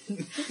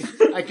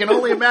 I can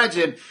only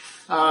imagine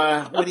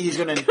when he's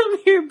gonna... Come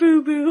here,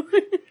 BooBoo.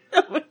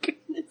 Oh my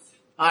goodness.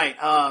 Alright,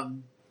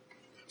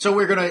 so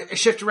we're gonna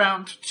shift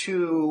around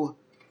to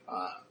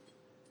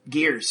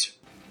Gears.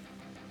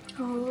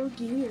 Oh,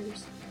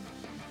 Gears.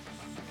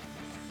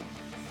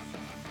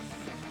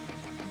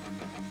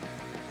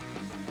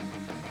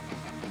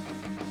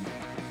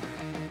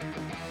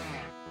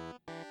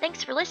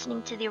 Thanks for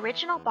listening to the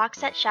original Box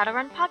Set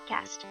Shadowrun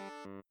podcast.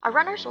 Our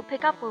runners will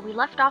pick up where we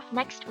left off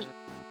next week.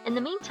 In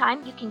the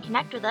meantime, you can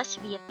connect with us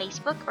via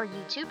Facebook or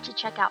YouTube to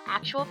check out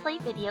actual play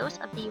videos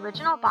of the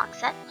original box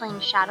set playing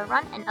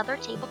Shadowrun and other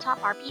tabletop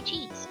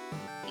RPGs.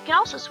 You can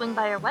also swing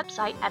by our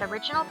website at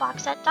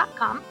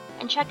originalboxset.com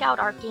and check out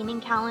our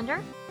gaming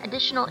calendar,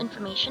 additional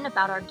information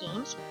about our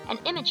games, and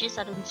images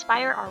that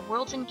inspire our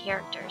worlds and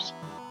characters.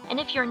 And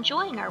if you're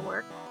enjoying our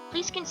work,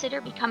 please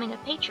consider becoming a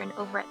patron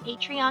over at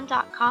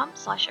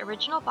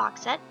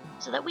patreon.com/originalboxset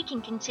so that we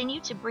can continue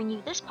to bring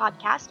you this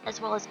podcast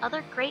as well as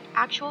other great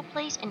actual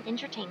plays and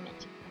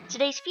entertainment.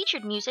 Today's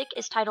featured music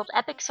is titled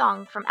Epic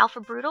Song from Alpha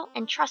Brutal,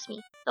 and trust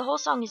me, the whole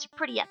song is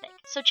pretty epic,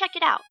 so check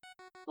it out.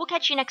 We'll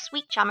catch you next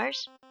week,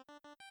 chummers.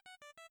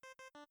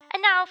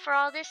 And now for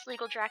all this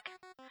legal dreck.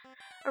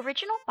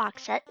 Original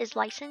Box Set is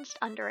licensed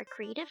under a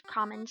Creative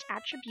Commons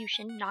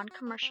Attribution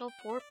Non-Commercial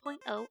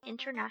 4.0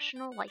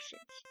 International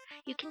License.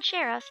 You can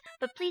share us,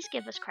 but please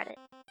give us credit.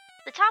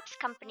 The Topps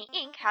Company,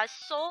 Inc. has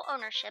sole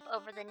ownership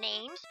over the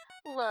names,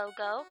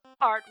 logo,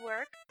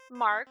 artwork,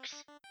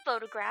 marks,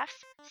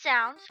 photographs,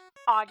 sounds,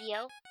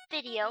 audio,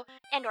 video,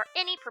 and or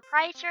any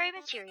proprietary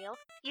material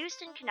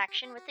used in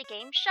connection with the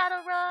game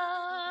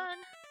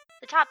Shadowrun.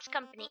 The Topps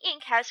Company,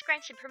 Inc. has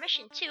granted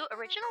permission to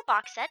Original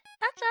Box Set,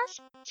 that's us,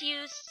 to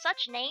use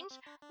such names,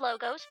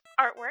 logos,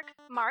 artwork,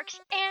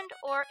 marks, and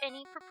or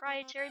any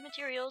proprietary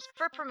materials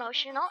for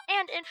promotional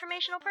and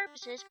informational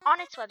purposes on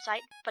its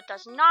website, but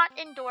does not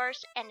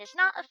endorse and is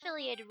not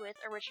affiliated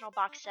with Original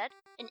Box Set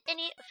in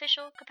any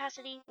official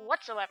capacity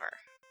whatsoever.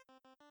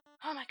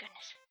 Oh my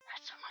goodness,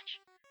 that's so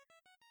much.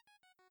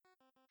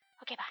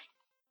 Okay, bye.